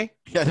 "Whoa, okay,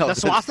 Yeah, no, the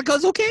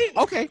swastika's okay,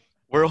 okay."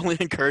 we're only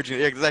encouraging.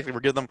 Yeah, exactly.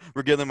 We're giving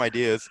them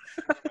ideas.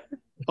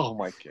 Oh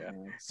my god.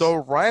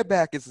 So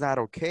Ryback is not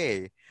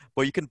okay,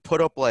 but you can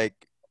put up like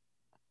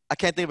I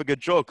can't think of a good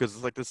joke because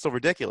it's like this is so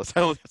ridiculous. I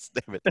don't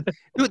damn it.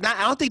 Dude,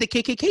 I don't think the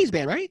KKK's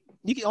banned, right?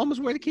 You can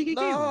almost wear the KKK.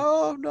 No,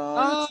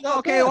 Oh, it's not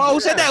okay. bad. Well, who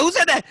said Yeah. that? Who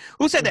said that?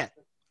 Who said that?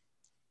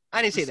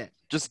 I didn't say that.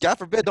 Just God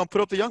forbid, don't put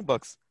up the Young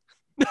Bucks.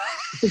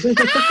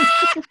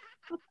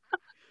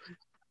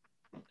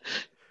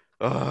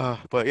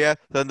 But yeah,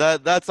 then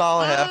that's all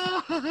I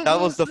have. That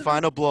was the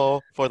final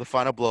blow for the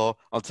final blow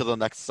until the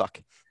next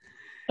suck.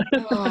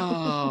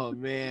 Oh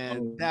man,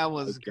 Oh, that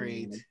was my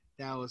great. God.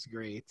 That was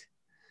great.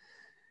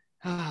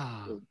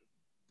 Ah,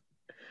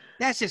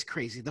 that's just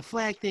crazy. The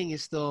flag thing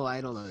is still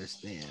I don't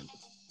understand.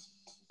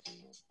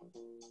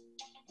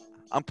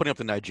 I'm putting up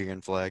the Nigerian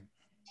flag.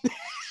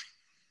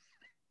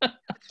 And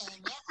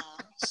now,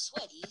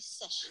 sweaty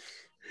session.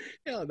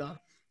 Hell no.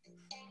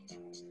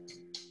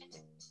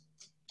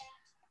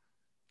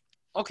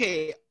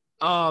 Okay.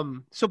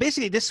 So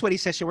basically, this sweaty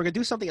session, we're gonna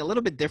do something a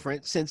little bit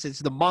different since it's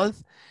the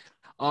month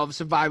of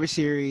Survivor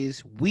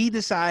Series, we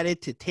decided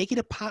to take it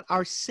upon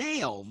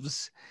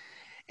ourselves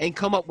and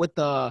come up with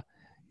our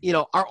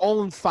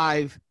own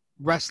 5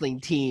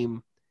 wrestling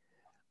team.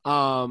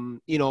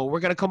 We're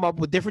gonna come up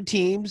with different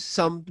teams.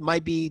 Some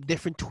might be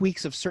different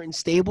tweaks of certain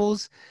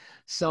stables.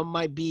 Some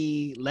might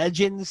be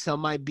legends. Some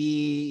might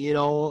be,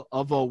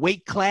 of a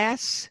weight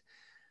class.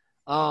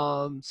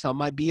 Some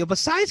might be of a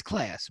size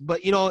class.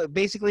 But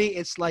basically,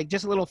 it's like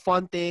just a little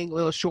fun thing, a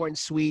little short and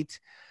sweet.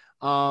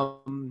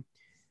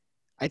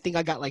 I think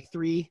I got like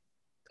 3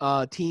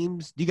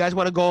 teams. Do you guys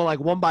want to go like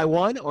one by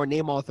one or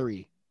name all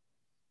 3?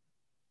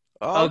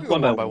 Oh, we can go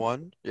one by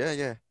one.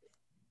 Yeah.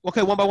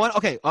 Okay, one by one.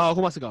 Okay. Who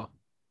wants to go?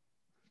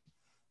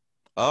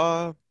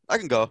 I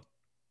can go.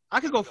 I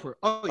could go for.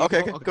 Oh,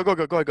 Okay. Go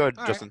ahead,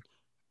 All Justin. Right.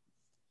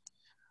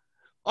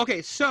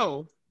 Okay,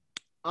 so,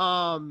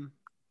 my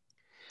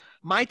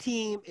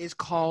team is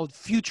called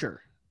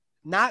Future,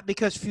 not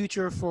because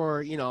Future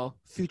for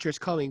Future's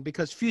coming,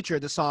 because Future,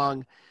 the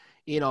song,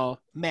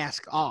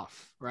 Mask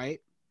Off,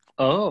 right?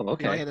 Oh,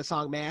 okay. And the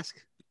song Mask.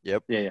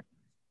 Yep. Yeah.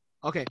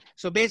 Okay,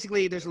 so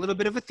basically, there's a little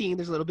bit of a theme.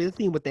 There's a little bit of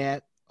theme with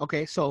that.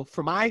 Okay, so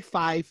for my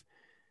 5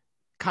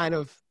 kind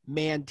of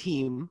man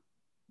team,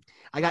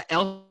 I got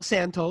El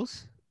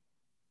Santos,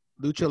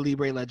 Lucha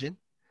Libre legend,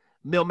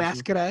 Mil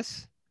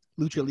Mascaras,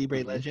 Lucha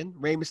Libre legend,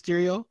 Rey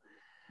Mysterio,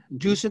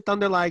 Jushin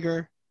Thunder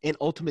Liger, and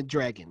Ultimate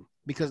Dragon,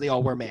 because they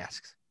all wear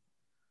masks.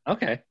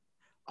 Okay.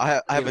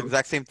 I have the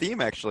exact same theme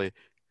actually.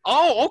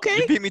 Oh, okay.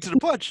 You beat me to the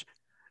punch.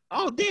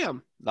 Oh,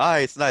 damn.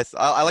 Nice.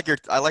 I like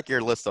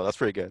your list though. That's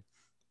pretty good.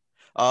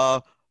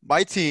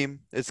 My team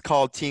is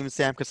called Team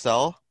Sam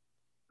Cassell.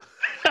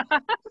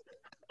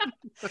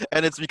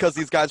 And it's because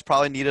these guys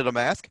probably needed a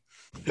mask.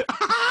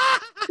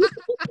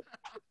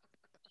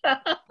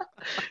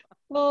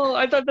 Oh,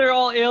 I thought they're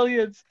all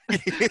aliens.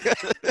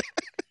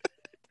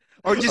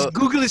 Or just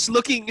Google-ish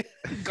looking,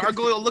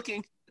 gargoyle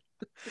looking.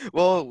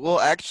 Well,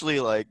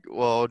 actually,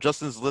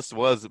 Justin's list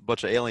was a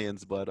bunch of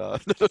aliens, but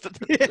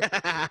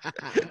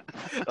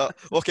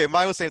okay,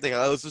 mine was the same thing. It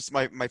was just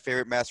my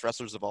favorite masked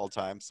wrestlers of all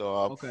time. So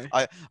Okay.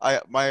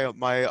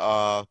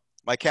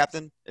 My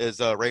captain is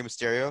Rey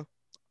Mysterio.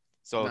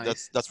 So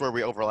Nice. that's where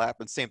we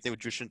overlap, and same thing with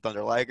Jushin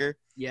Thunder Liger.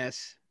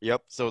 Yes.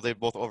 Yep. So they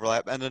both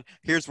overlap, and then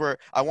here's where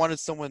I wanted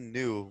someone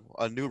new,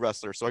 a new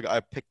wrestler. So I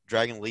picked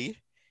Dragon Lee.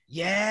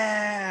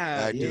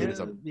 Yeah. That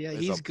dude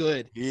He's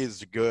good.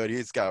 He's good.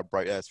 He's got a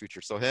bright ass future.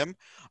 So him,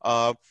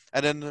 and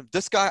then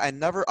this guy, I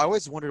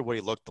always wondered what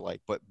he looked like,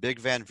 but Big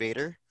Van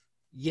Vader.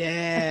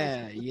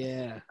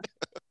 Yeah.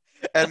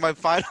 And my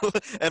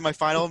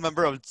final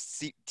member of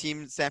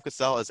Team Sam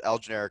Cassell is El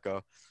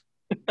Generico.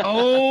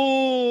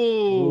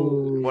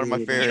 Oh, One of my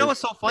favorite. you know what's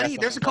so funny? wrestlers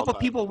There's a of all couple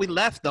time. people we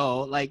left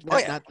though, like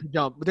not to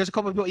jump, but there's a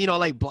couple of people,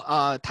 like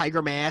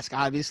Tiger Mask,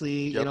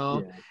 obviously. Yep.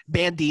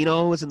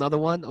 Bandino was another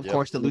one, of Yep.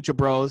 course, the Lucha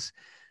Bros.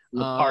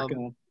 La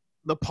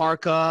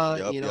Parka,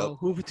 Yep,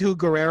 Juventud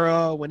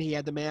Guerrero when he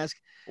had the mask.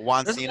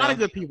 Juan There's a lot Cena, of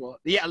good people.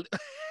 Yeah,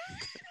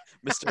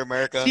 Mr.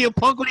 America. CM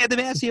Punk when he had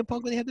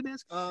the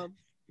mask.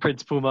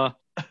 Prince Puma.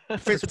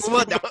 Prince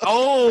Puma.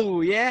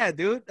 Oh yeah,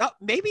 dude. Oh,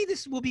 maybe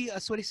this will be a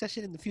sweaty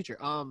session in the future.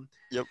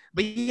 Yep.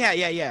 But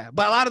yeah.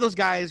 But a lot of those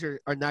guys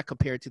are not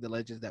compared to the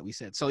legends that we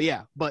said. So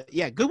yeah. But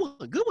yeah, good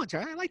one,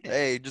 Charlie. I like that.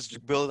 Hey,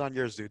 just build it on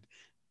yours, dude.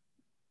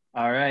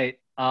 All right.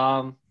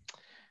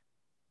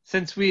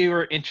 Since we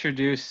were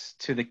introduced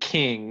to the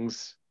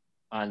Kings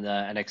on the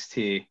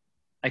NXT,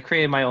 I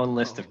created my own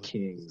list of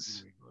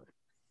Kings.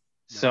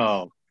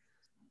 So,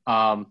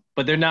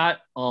 but they're not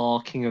all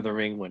King of the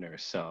Ring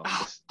winners, so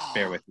just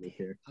bear with me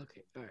here.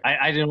 Okay. All right.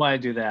 I didn't want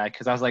to do that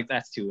because I was like,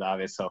 that's too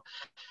obvious. So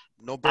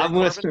No I'm Baron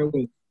going to Corbin? start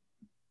with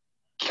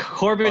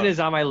Corbin is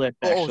on my list,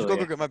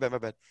 actually. Go. My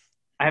bad.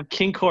 I have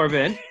King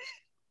Corbin,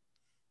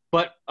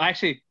 but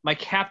actually, my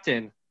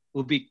captain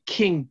will be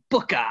King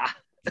Booker.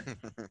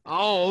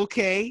 Oh,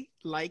 okay.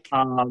 Like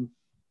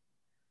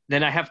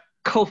Then I have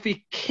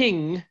Kofi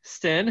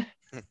Kingston,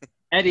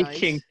 Eddie Nice.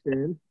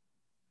 Kingston,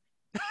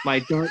 my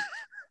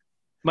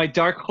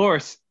dark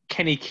horse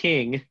Kenny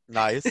King,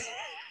 Nice.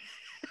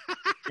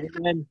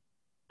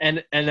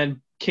 and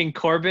then King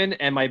Corbin,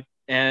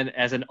 and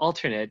as an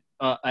alternate,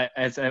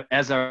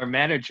 as our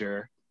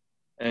manager,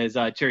 is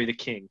Jerry the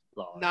King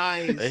Lawler.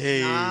 nice.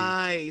 Hey.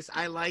 Nice.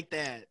 I like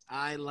that.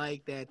 I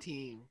like that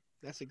team.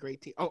 That's a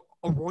great team. Oh,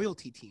 a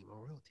royalty team.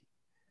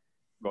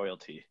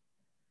 Royalty.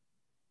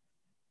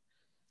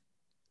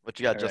 What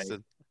you got, All right.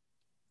 Justin?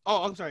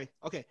 Oh, I'm sorry.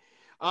 Okay.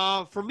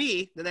 For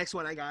me, the next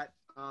one I got,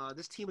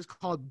 this team is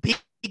called Big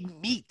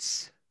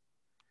Meats.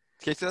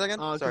 Can you say that again?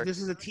 Sorry. This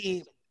is a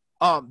team,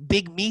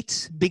 Big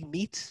Meats.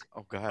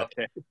 Oh God.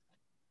 Okay.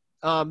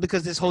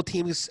 Because this whole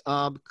team is,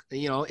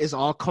 is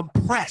all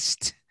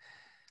compressed,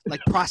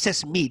 like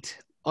processed meat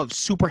of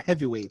super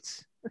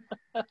heavyweights.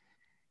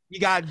 You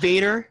got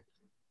Vader,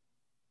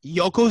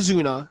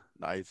 Yokozuna,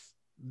 Nice.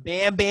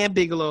 Bam Bam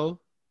Bigelow,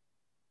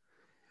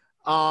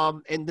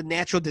 and the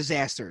natural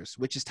disasters,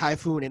 which is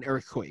typhoon and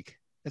earthquake.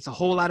 That's a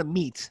whole lot of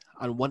meat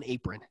on one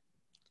apron.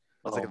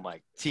 That's Oh like my.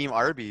 Team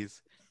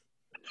Arby's.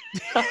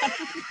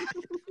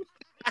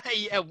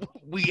 Yeah,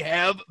 we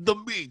have the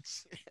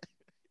meats.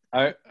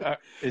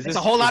 Is It's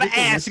a whole lot of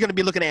ass you're gonna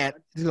be looking at.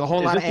 There's a whole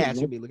Is lot of this a ass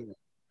you're gonna be looking at.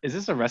 Is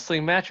this a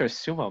wrestling match or a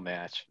sumo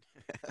match?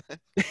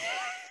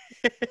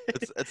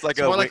 It's like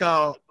It's more like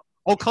a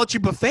old country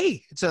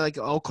buffet. It's like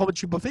a old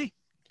country buffet.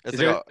 it's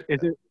Is like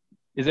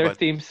there a What?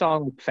 theme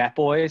song with Fat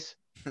Boys?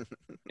 You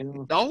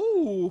know,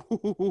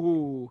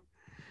 Oh,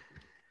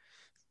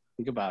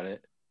 think about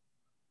it.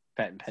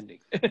 Patent pending.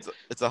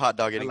 it's a hot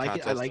dog I eating like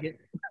it. contest. I like it.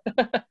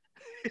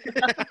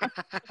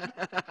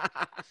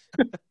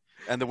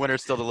 And the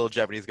winner's still the little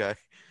Japanese guy.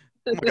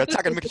 Oh my god,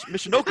 Taka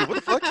Michinoku, what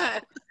the fuck?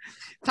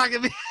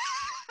 Talking me.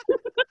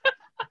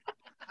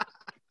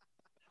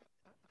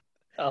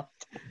 Oh.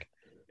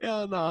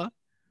 Hell no.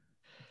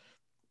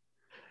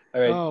 All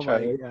right, Oh my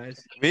Charlie. gosh.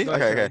 Me? Go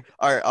Okay, ahead, okay.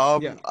 All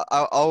right. Yeah.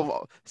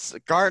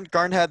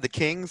 Garn had the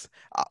Kings.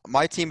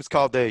 My team is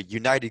called the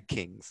United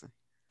Kings,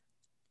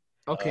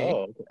 Okay.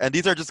 Oh, and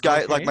these are just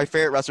guys like Okay. my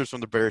favorite wrestlers from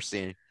the British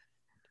scene.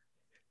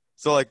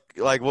 So it's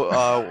like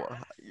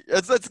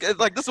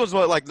this was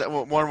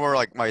one more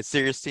like my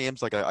serious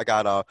teams. Like I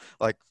got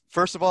like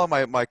first of all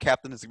my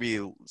captain is gonna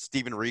be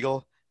Steven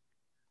Regal.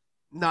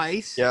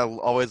 Nice. Yeah,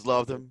 always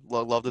loved him.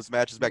 Loved his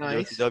matches back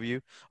Nice. in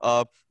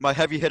WCW. My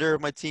heavy hitter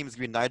of my team is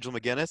gonna be Nigel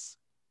McGuinness.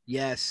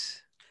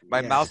 Yes. My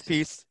Yes.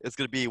 mouthpiece is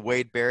gonna be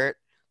Wade Barrett,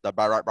 the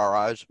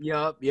Barrage,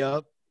 Yup.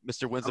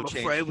 Mr. Wins I'm of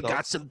Change. afraid we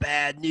got some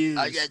bad news.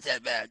 I get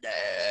that bad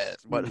ass.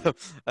 But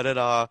and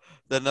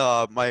then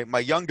my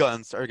young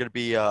guns are gonna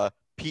be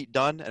Pete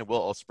Dunne and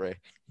Will Ospreay.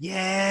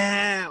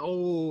 Yeah.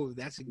 Oh,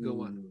 that's a good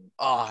one.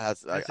 Oh,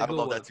 That's a I good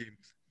love one. that team.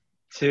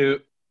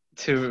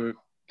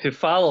 To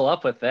follow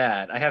up with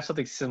that, I have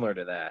something similar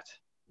to that.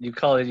 You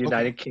call it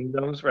United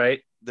Kingdoms,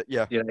 right?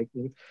 Yeah. United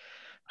Kingdoms.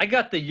 I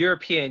got the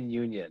European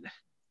Union.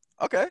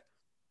 Okay.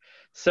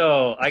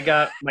 So I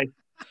got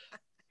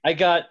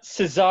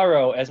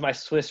Cesaro as my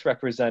Swiss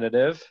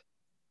representative,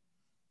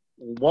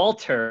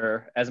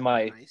 Walter as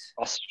my Nice.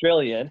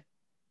 Australian.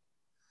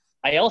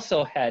 I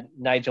also had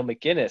Nigel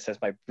McGuinness as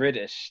my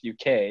British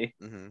UK,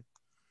 hmm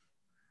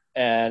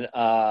and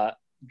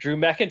Drew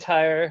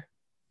McIntyre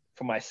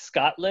for my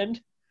Scotland.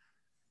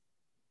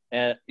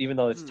 And even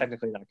though it's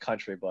technically not a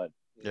country, but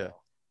you know,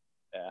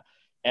 yeah.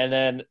 And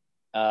then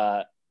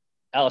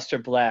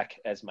Aleister Black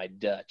as my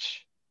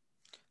Dutch.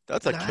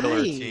 That's a killer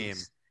Nice. team.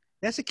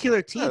 That's a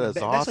killer team. That is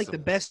That's like the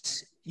awesome.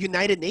 best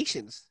United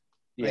Nations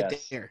right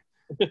Yes, there.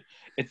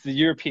 it's the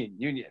European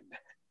Union.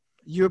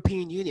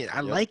 European Union. I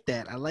Yep. like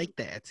that. I like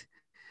that.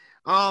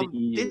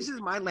 EU. This is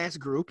my last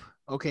group.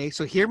 Okay,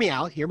 so hear me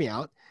out. Hear me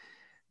out.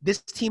 This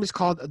team is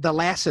called the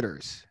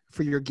Lassiters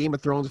for your Game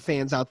of Thrones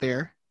fans out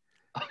there.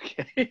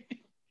 Okay.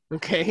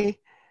 Okay.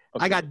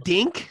 I got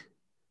Dink.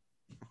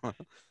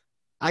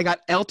 I got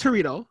El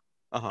Torito,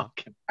 Uh-huh.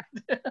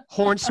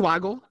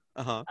 Hornswoggle,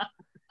 Uh-huh.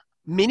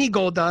 Mini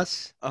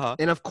Goldust, Uh-huh.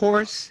 and of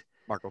course,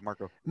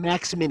 Marco.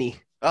 Max Mini.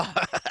 Oh,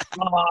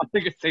 I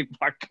think it's St.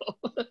 Marco.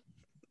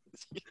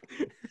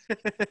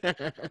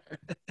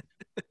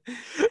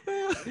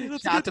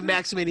 Shout out to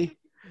Max Mini.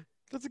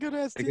 That's a good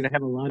ass They're team. gonna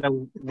have a lot of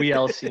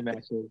WLC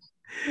matches.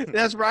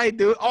 That's right,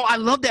 dude. Oh, I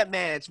love that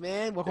match,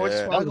 man. With Yeah.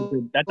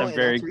 Hornswoggle. That's a and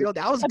very El Torito. good.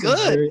 That was that's a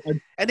good.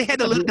 very- And they had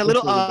the little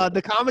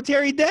the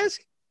commentary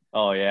desk.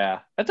 Oh yeah,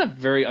 that's a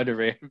very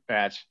underrated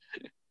match.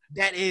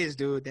 That is,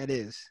 dude. That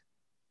is.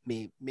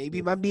 Maybe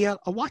it might be a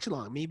watch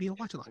along. Maybe a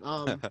watch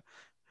along.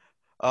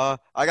 I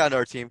got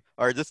another team.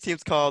 All right, this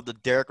team's called the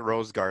Derek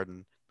Rose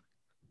Garden.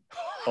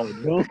 Oh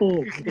no!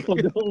 Oh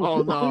no!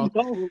 Oh, no.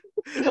 no.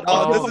 No,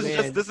 Oh,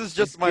 this is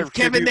just my Is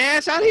Kevin tribute.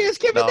 Nash out here? Is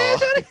Kevin No,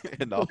 Nash out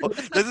here? no.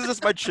 This is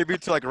just my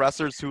tribute to like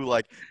wrestlers who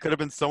like could have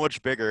been so much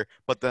bigger,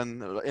 but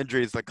then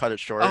injuries like cut it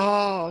short.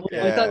 Oh,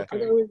 okay. I thought,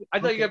 Yeah. I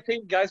thought you got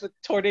paid guys with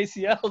torn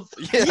ACLs.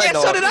 Yeah, Yeah, I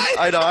know. so did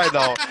I.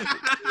 know.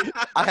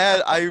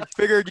 I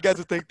figured you guys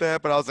would think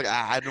that, but I was like,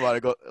 I didn't want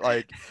to go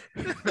like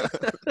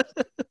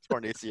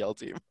torn ACL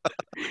team,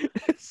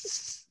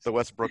 the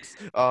Westbrooks.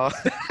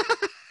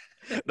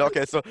 No,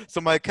 okay, so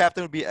my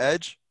captain would be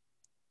Edge.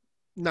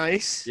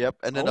 Nice. Yep,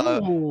 and then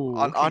Oh,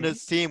 on okay.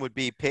 his team would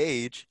be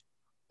Paige.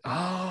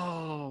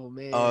 Oh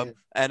man.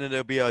 And then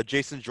it'll be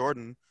Jason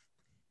Jordan.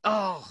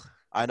 Oh.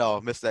 I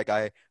know, missed that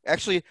guy.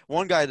 Actually,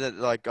 one guy that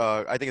like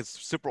I think is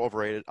super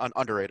overrated,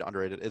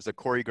 underrated is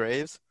Corey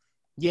Graves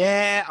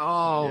Yeah.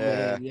 Oh Yeah.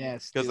 man.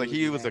 Yes. because like dude,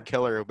 he was yeah. a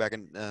killer back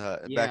in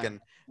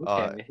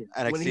Okay.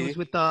 NXT. when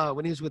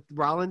he was with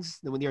Rollins,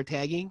 when they were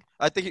tagging.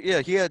 I think he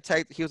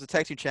was a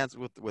tag team chance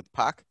with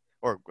Pac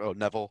or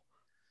Neville.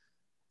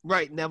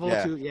 Right. Neville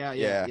Yeah. too. Yeah.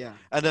 Yeah. Yeah.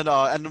 And then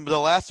the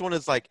last one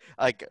is like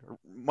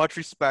much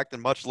respect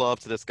and much love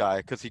to this guy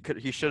because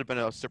he should have been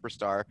a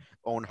superstar.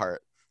 Owen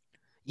Hart.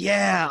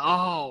 Yeah.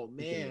 Oh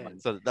man.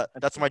 So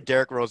that's my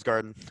Derek Rose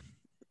Garden.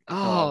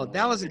 Oh, Oh,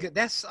 that was a man. good.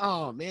 That's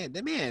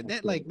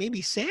that like made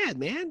me sad,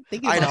 man.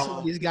 Thinking I about know. some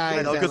of these guys.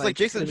 I know that, because like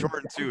Jason could've-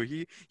 Jordan too.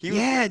 He was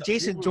Yeah, he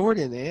Jason was-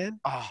 Jordan, man.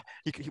 Ah,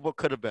 he what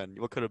could have been?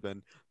 What could have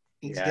been?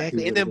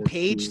 Exactly. he And then would've been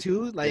Paige huge.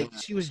 too, like Yeah.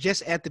 she was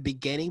just at the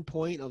beginning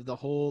point of the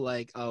whole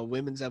like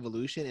women's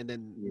evolution, and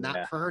then Yeah.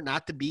 not for her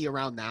not to be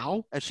around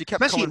now. And she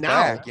kept Especially coming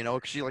now. back,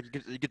 'cause she like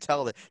you could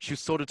tell that she was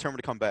so determined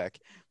to come back.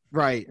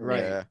 Right,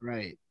 Yeah.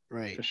 right.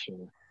 For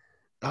sure.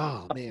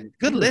 Oh man.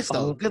 Good I'm list gonna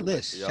though. follow- Good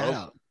list. Yup. Shout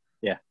out.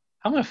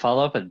 I'm gonna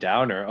follow up a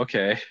downer.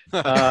 Okay.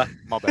 My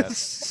bad.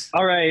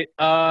 All right.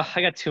 I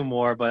got two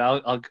more, but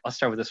I'll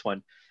start with this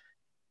one.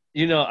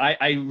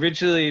 I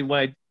originally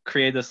when I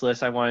created this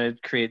list, I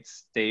wanted to create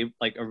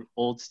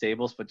old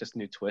stables, but just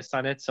new twist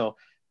on it. So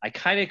I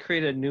kind of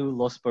created a new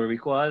Los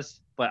Boricuas,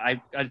 but I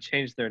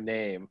changed their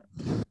name.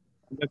 I'm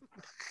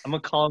gonna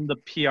call them the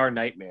PR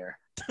Nightmare.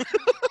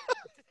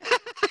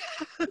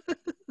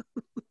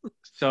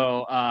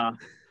 So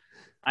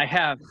I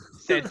have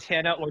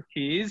Santana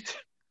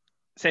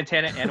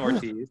and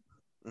Ortiz.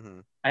 hmm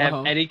I have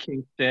Uh-huh. Eddie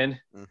Kingston.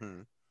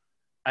 hmm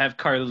I have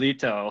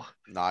Carlito,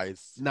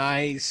 Nice.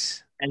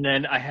 Nice. and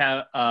then I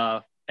have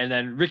and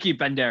then Ricky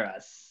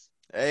Banderas.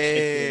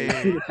 Hey.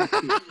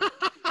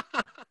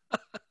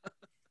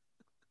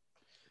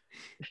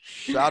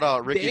 Shout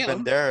out Ricky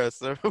Damn.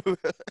 Banderas.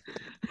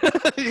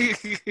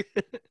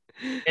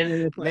 And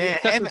then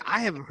Man, I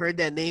haven't heard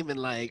that name in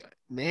like,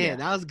 man, Yeah.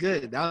 that was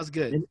good. That was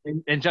good.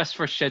 and just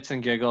for shits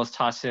and giggles,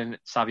 toss in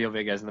Savio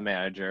Vega as the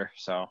manager.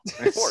 So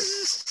Of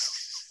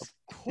course. Of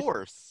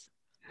course.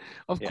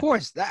 Of Yeah.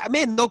 course.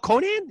 Man, no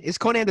Conan? Is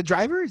Conan the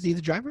driver? Is he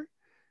the driver?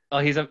 oh,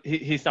 he's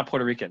not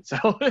Puerto Rican. So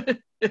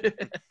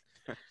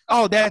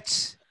Oh,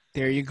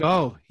 there you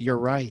go. You're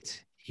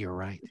right. You're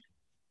right.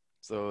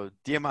 So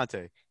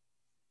Diamante.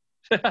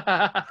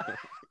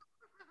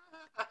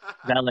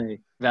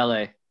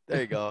 valet.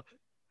 There you go.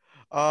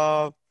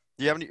 Do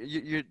you have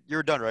any?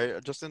 You're done,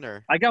 right, Justin?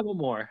 Or I got one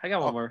more.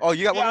 oh,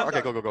 you got Yeah, one I'm more?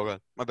 Okay, done. go.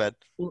 My bad.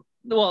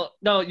 Well,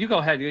 no, you go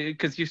ahead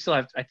because you still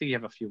have. I think you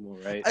have a few more,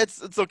 right?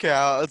 It's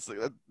okay.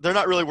 They're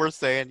not really worth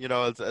saying. It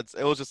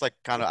was just like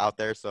kind of out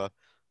there. So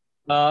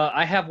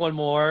I have one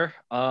more.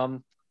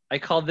 I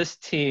call this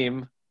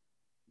team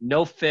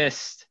No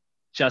Fist,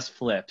 Just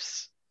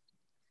Flips.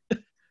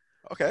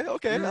 okay.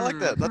 I like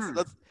that.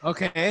 That's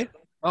Okay.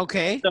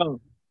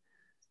 So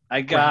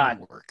I got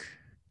Groundwork.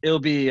 it'll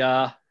be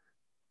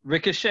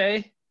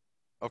Ricochet,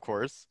 of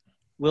course.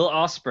 Will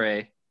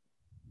Ospreay,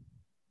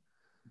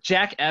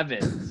 Jack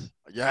Evans,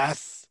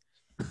 Yes.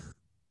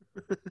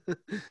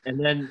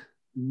 and then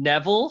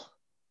Neville.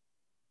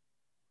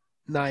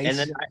 Nice. And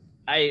then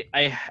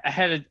I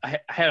had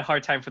a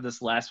hard time for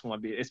this last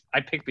one.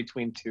 I picked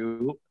between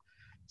two,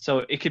 so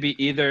it could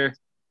be either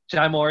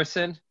John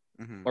Morrison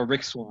hmm or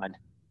Rick Swan.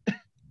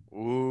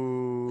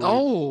 Ooh.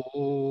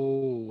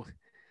 Oh.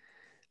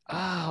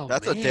 Oh,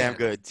 That's a damn man.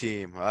 good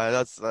team.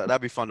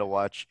 That'd be fun to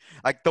watch.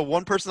 Like the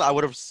one person I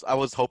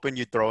was hoping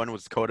you'd throw in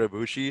was Kota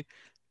Ibushi.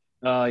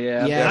 Oh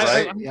yeah, Yeah, Yeah,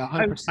 right? yeah,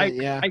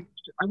 100%. Yeah.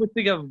 I would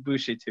think of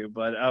Bushi too,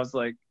 but I was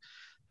like,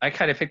 I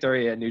kind of picked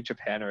already at New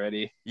Japan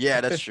already.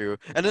 Yeah, that's true.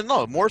 And then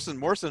no, Morrison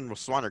with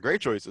Swan are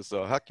great choices.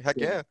 So heck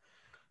yeah.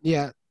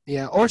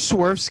 Yeah. Or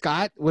Swerve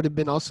Scott would have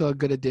been also a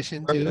good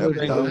addition too. Yeah,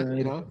 would've yeah. thought,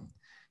 you know.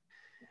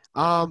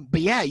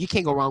 But yeah, you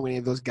can't go wrong with any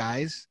of those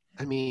guys.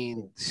 I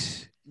mean,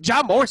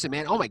 John Morrison,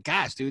 man. Oh my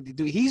gosh, dude.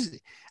 He's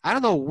I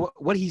don't know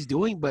what he's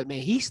doing, but man,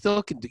 he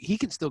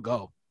can still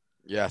go.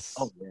 Yes.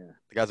 Oh yeah,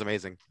 The guy's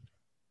amazing.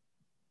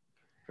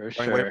 for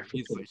Running away-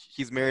 sure.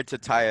 he's married to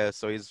Taya,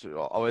 so he's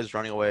always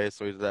running away.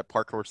 So he's that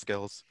parkour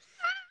skills.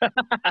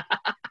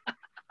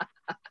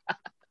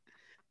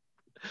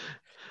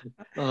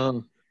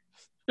 Um,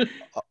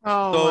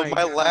 Oh So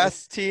my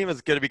last team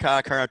is gonna be kind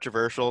of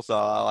controversial.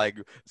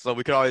 So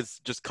we could always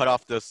just cut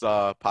off this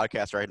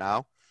podcast right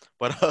now.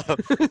 But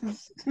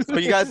so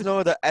you guys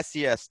know the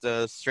SES,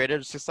 the Straight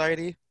Edge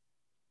Society?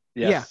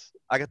 yes.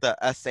 I got the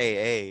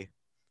SAA.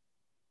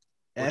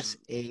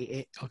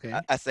 SAA. Okay.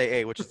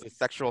 SAA, which is the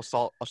Sexual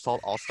Assault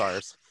All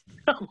Stars.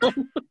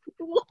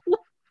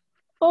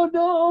 Oh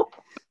no.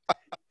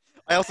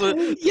 I also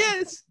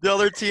Yes. the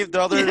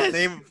other Yes.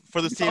 name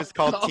for this team is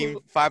called No. Team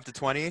 5 to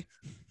 20.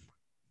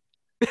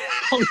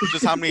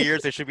 Just how many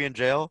years they should be in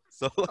jail.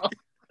 So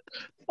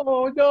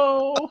Oh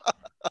no.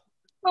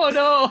 Oh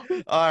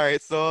no. all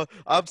right, so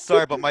I'm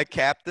sorry, but my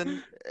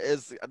captain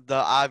is the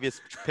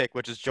obvious pick,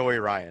 which is Joey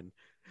Ryan.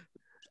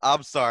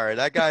 I'm sorry,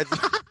 that guy's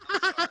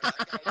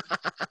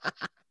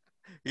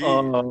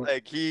I'm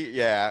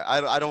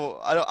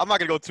not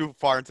gonna go too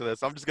far into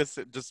this. I'm just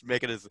gonna just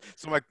make it as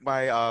so.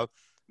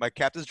 My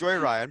captain's Joey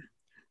Ryan.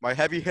 My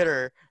heavy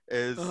hitter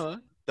is Uh-huh.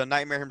 the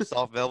Nightmare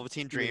himself,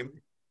 Velveteen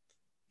Dream.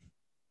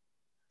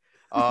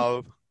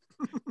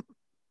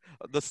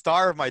 The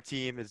star of my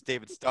team is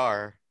David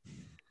Starr.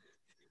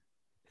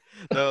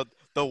 The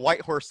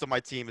white horse of my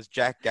team is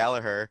Jack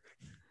Gallagher,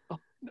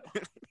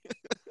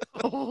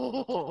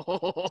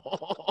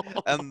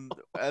 and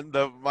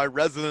my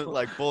resident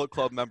like Bullet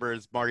Club member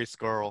is Marty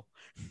Skrull.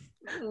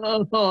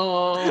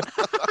 Oh.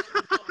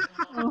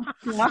 Oh,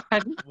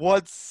 God.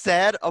 What's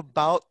sad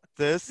about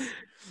this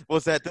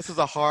was that this is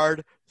a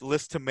hard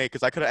list to make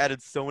because I could have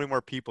added so many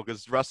more people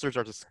because wrestlers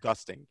are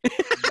disgusting.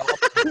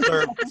 Y'all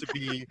deserve to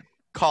be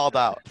called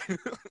out.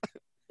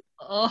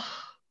 Oh.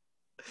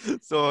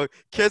 So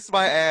kiss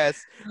my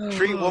ass,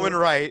 treat women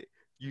right,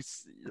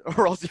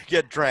 or else you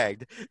get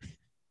dragged.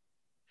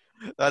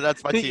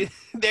 That's my team.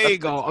 There you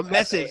That's go. A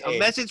message. A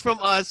message from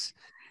us.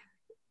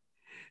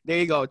 There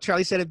you go.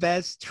 Charlie said it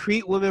best.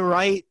 Treat women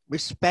right.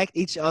 Respect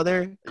each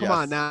other. Come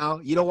on Yes. now.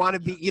 You don't want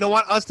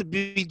us to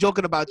be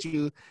joking about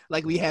you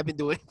like we have been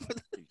doing.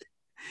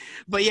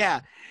 But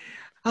yeah.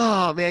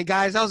 Oh man,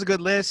 guys, that was a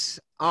good list.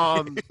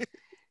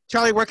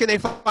 Charlie, where can they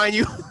find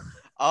you?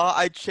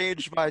 I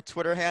changed my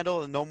Twitter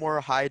handle. No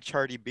more Hi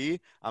Charlie B.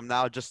 I'm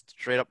now just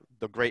straight up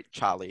the Great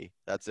Charlie.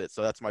 That's it.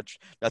 So that's my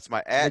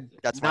ad.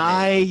 That's my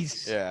name.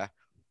 Nice. Yeah.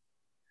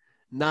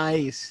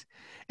 Nice.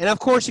 And of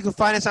course, you can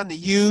find us on the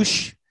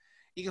Yush.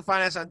 You can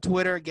find us on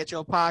Twitter, Get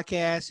Your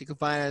Podcast. You can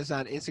find us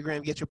on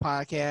Instagram, Get Your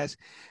Podcast.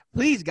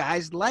 Please,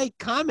 guys, like,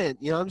 comment.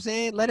 You know what I'm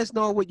saying? Let us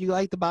know what you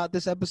liked about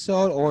this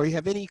episode, or you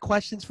have any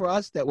questions for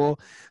us that we'll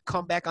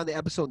come back on the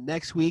episode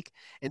next week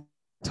and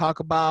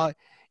talk about.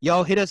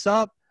 Yo, hit us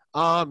up.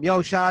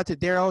 Yo, shout out to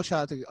Daryl,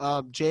 shout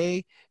out to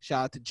Jay,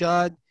 shout out to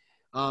Judd,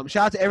 shout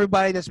out to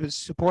everybody that's been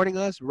supporting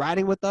us,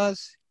 riding with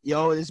us.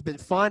 Yo, it's been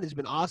fun. It's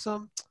been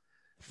awesome.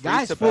 Free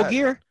Guys, to full bet.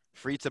 gear,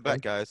 Free to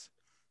bet, guys.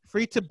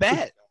 free to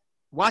bet.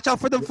 Watch out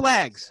for them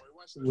flags.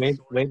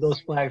 Wave those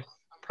flags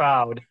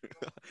proud.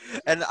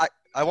 And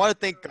I want to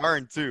thank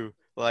Garin too.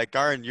 Like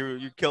Garin,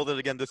 you killed it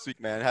again this week,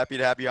 man. Happy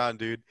to have you on,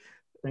 dude.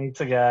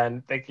 Thanks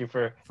again. Thank you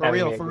for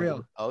having me For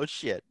real. Oh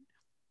shit.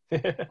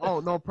 again. Oh,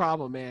 no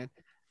problem, man.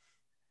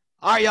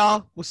 All right,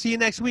 y'all. We'll see you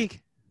next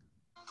week.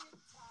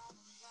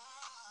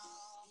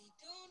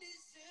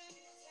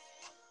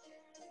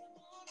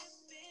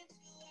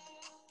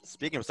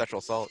 Speaking of sexual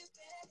assault,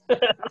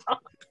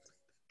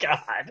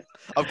 God.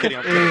 I'm kidding.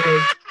 I'm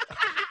kidding.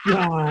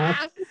 God.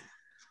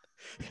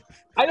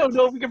 I don't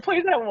know if we can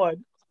play that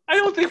one. I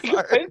don't think we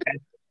can play that.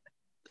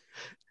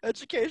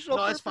 Educational.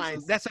 No, it's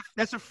fine. purposes.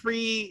 That's a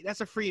free.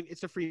 It's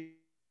a free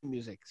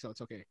music, so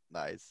it's okay.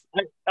 Nice.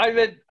 I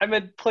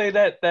meant play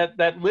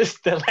that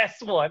list, the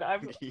last one.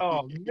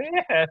 Oh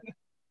man.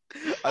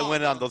 I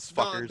went on those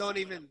fuckers. Don't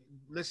even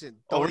listen.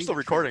 Oh, we're Don't still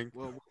even trip. recording.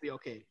 We'll be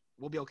okay.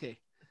 We'll be okay.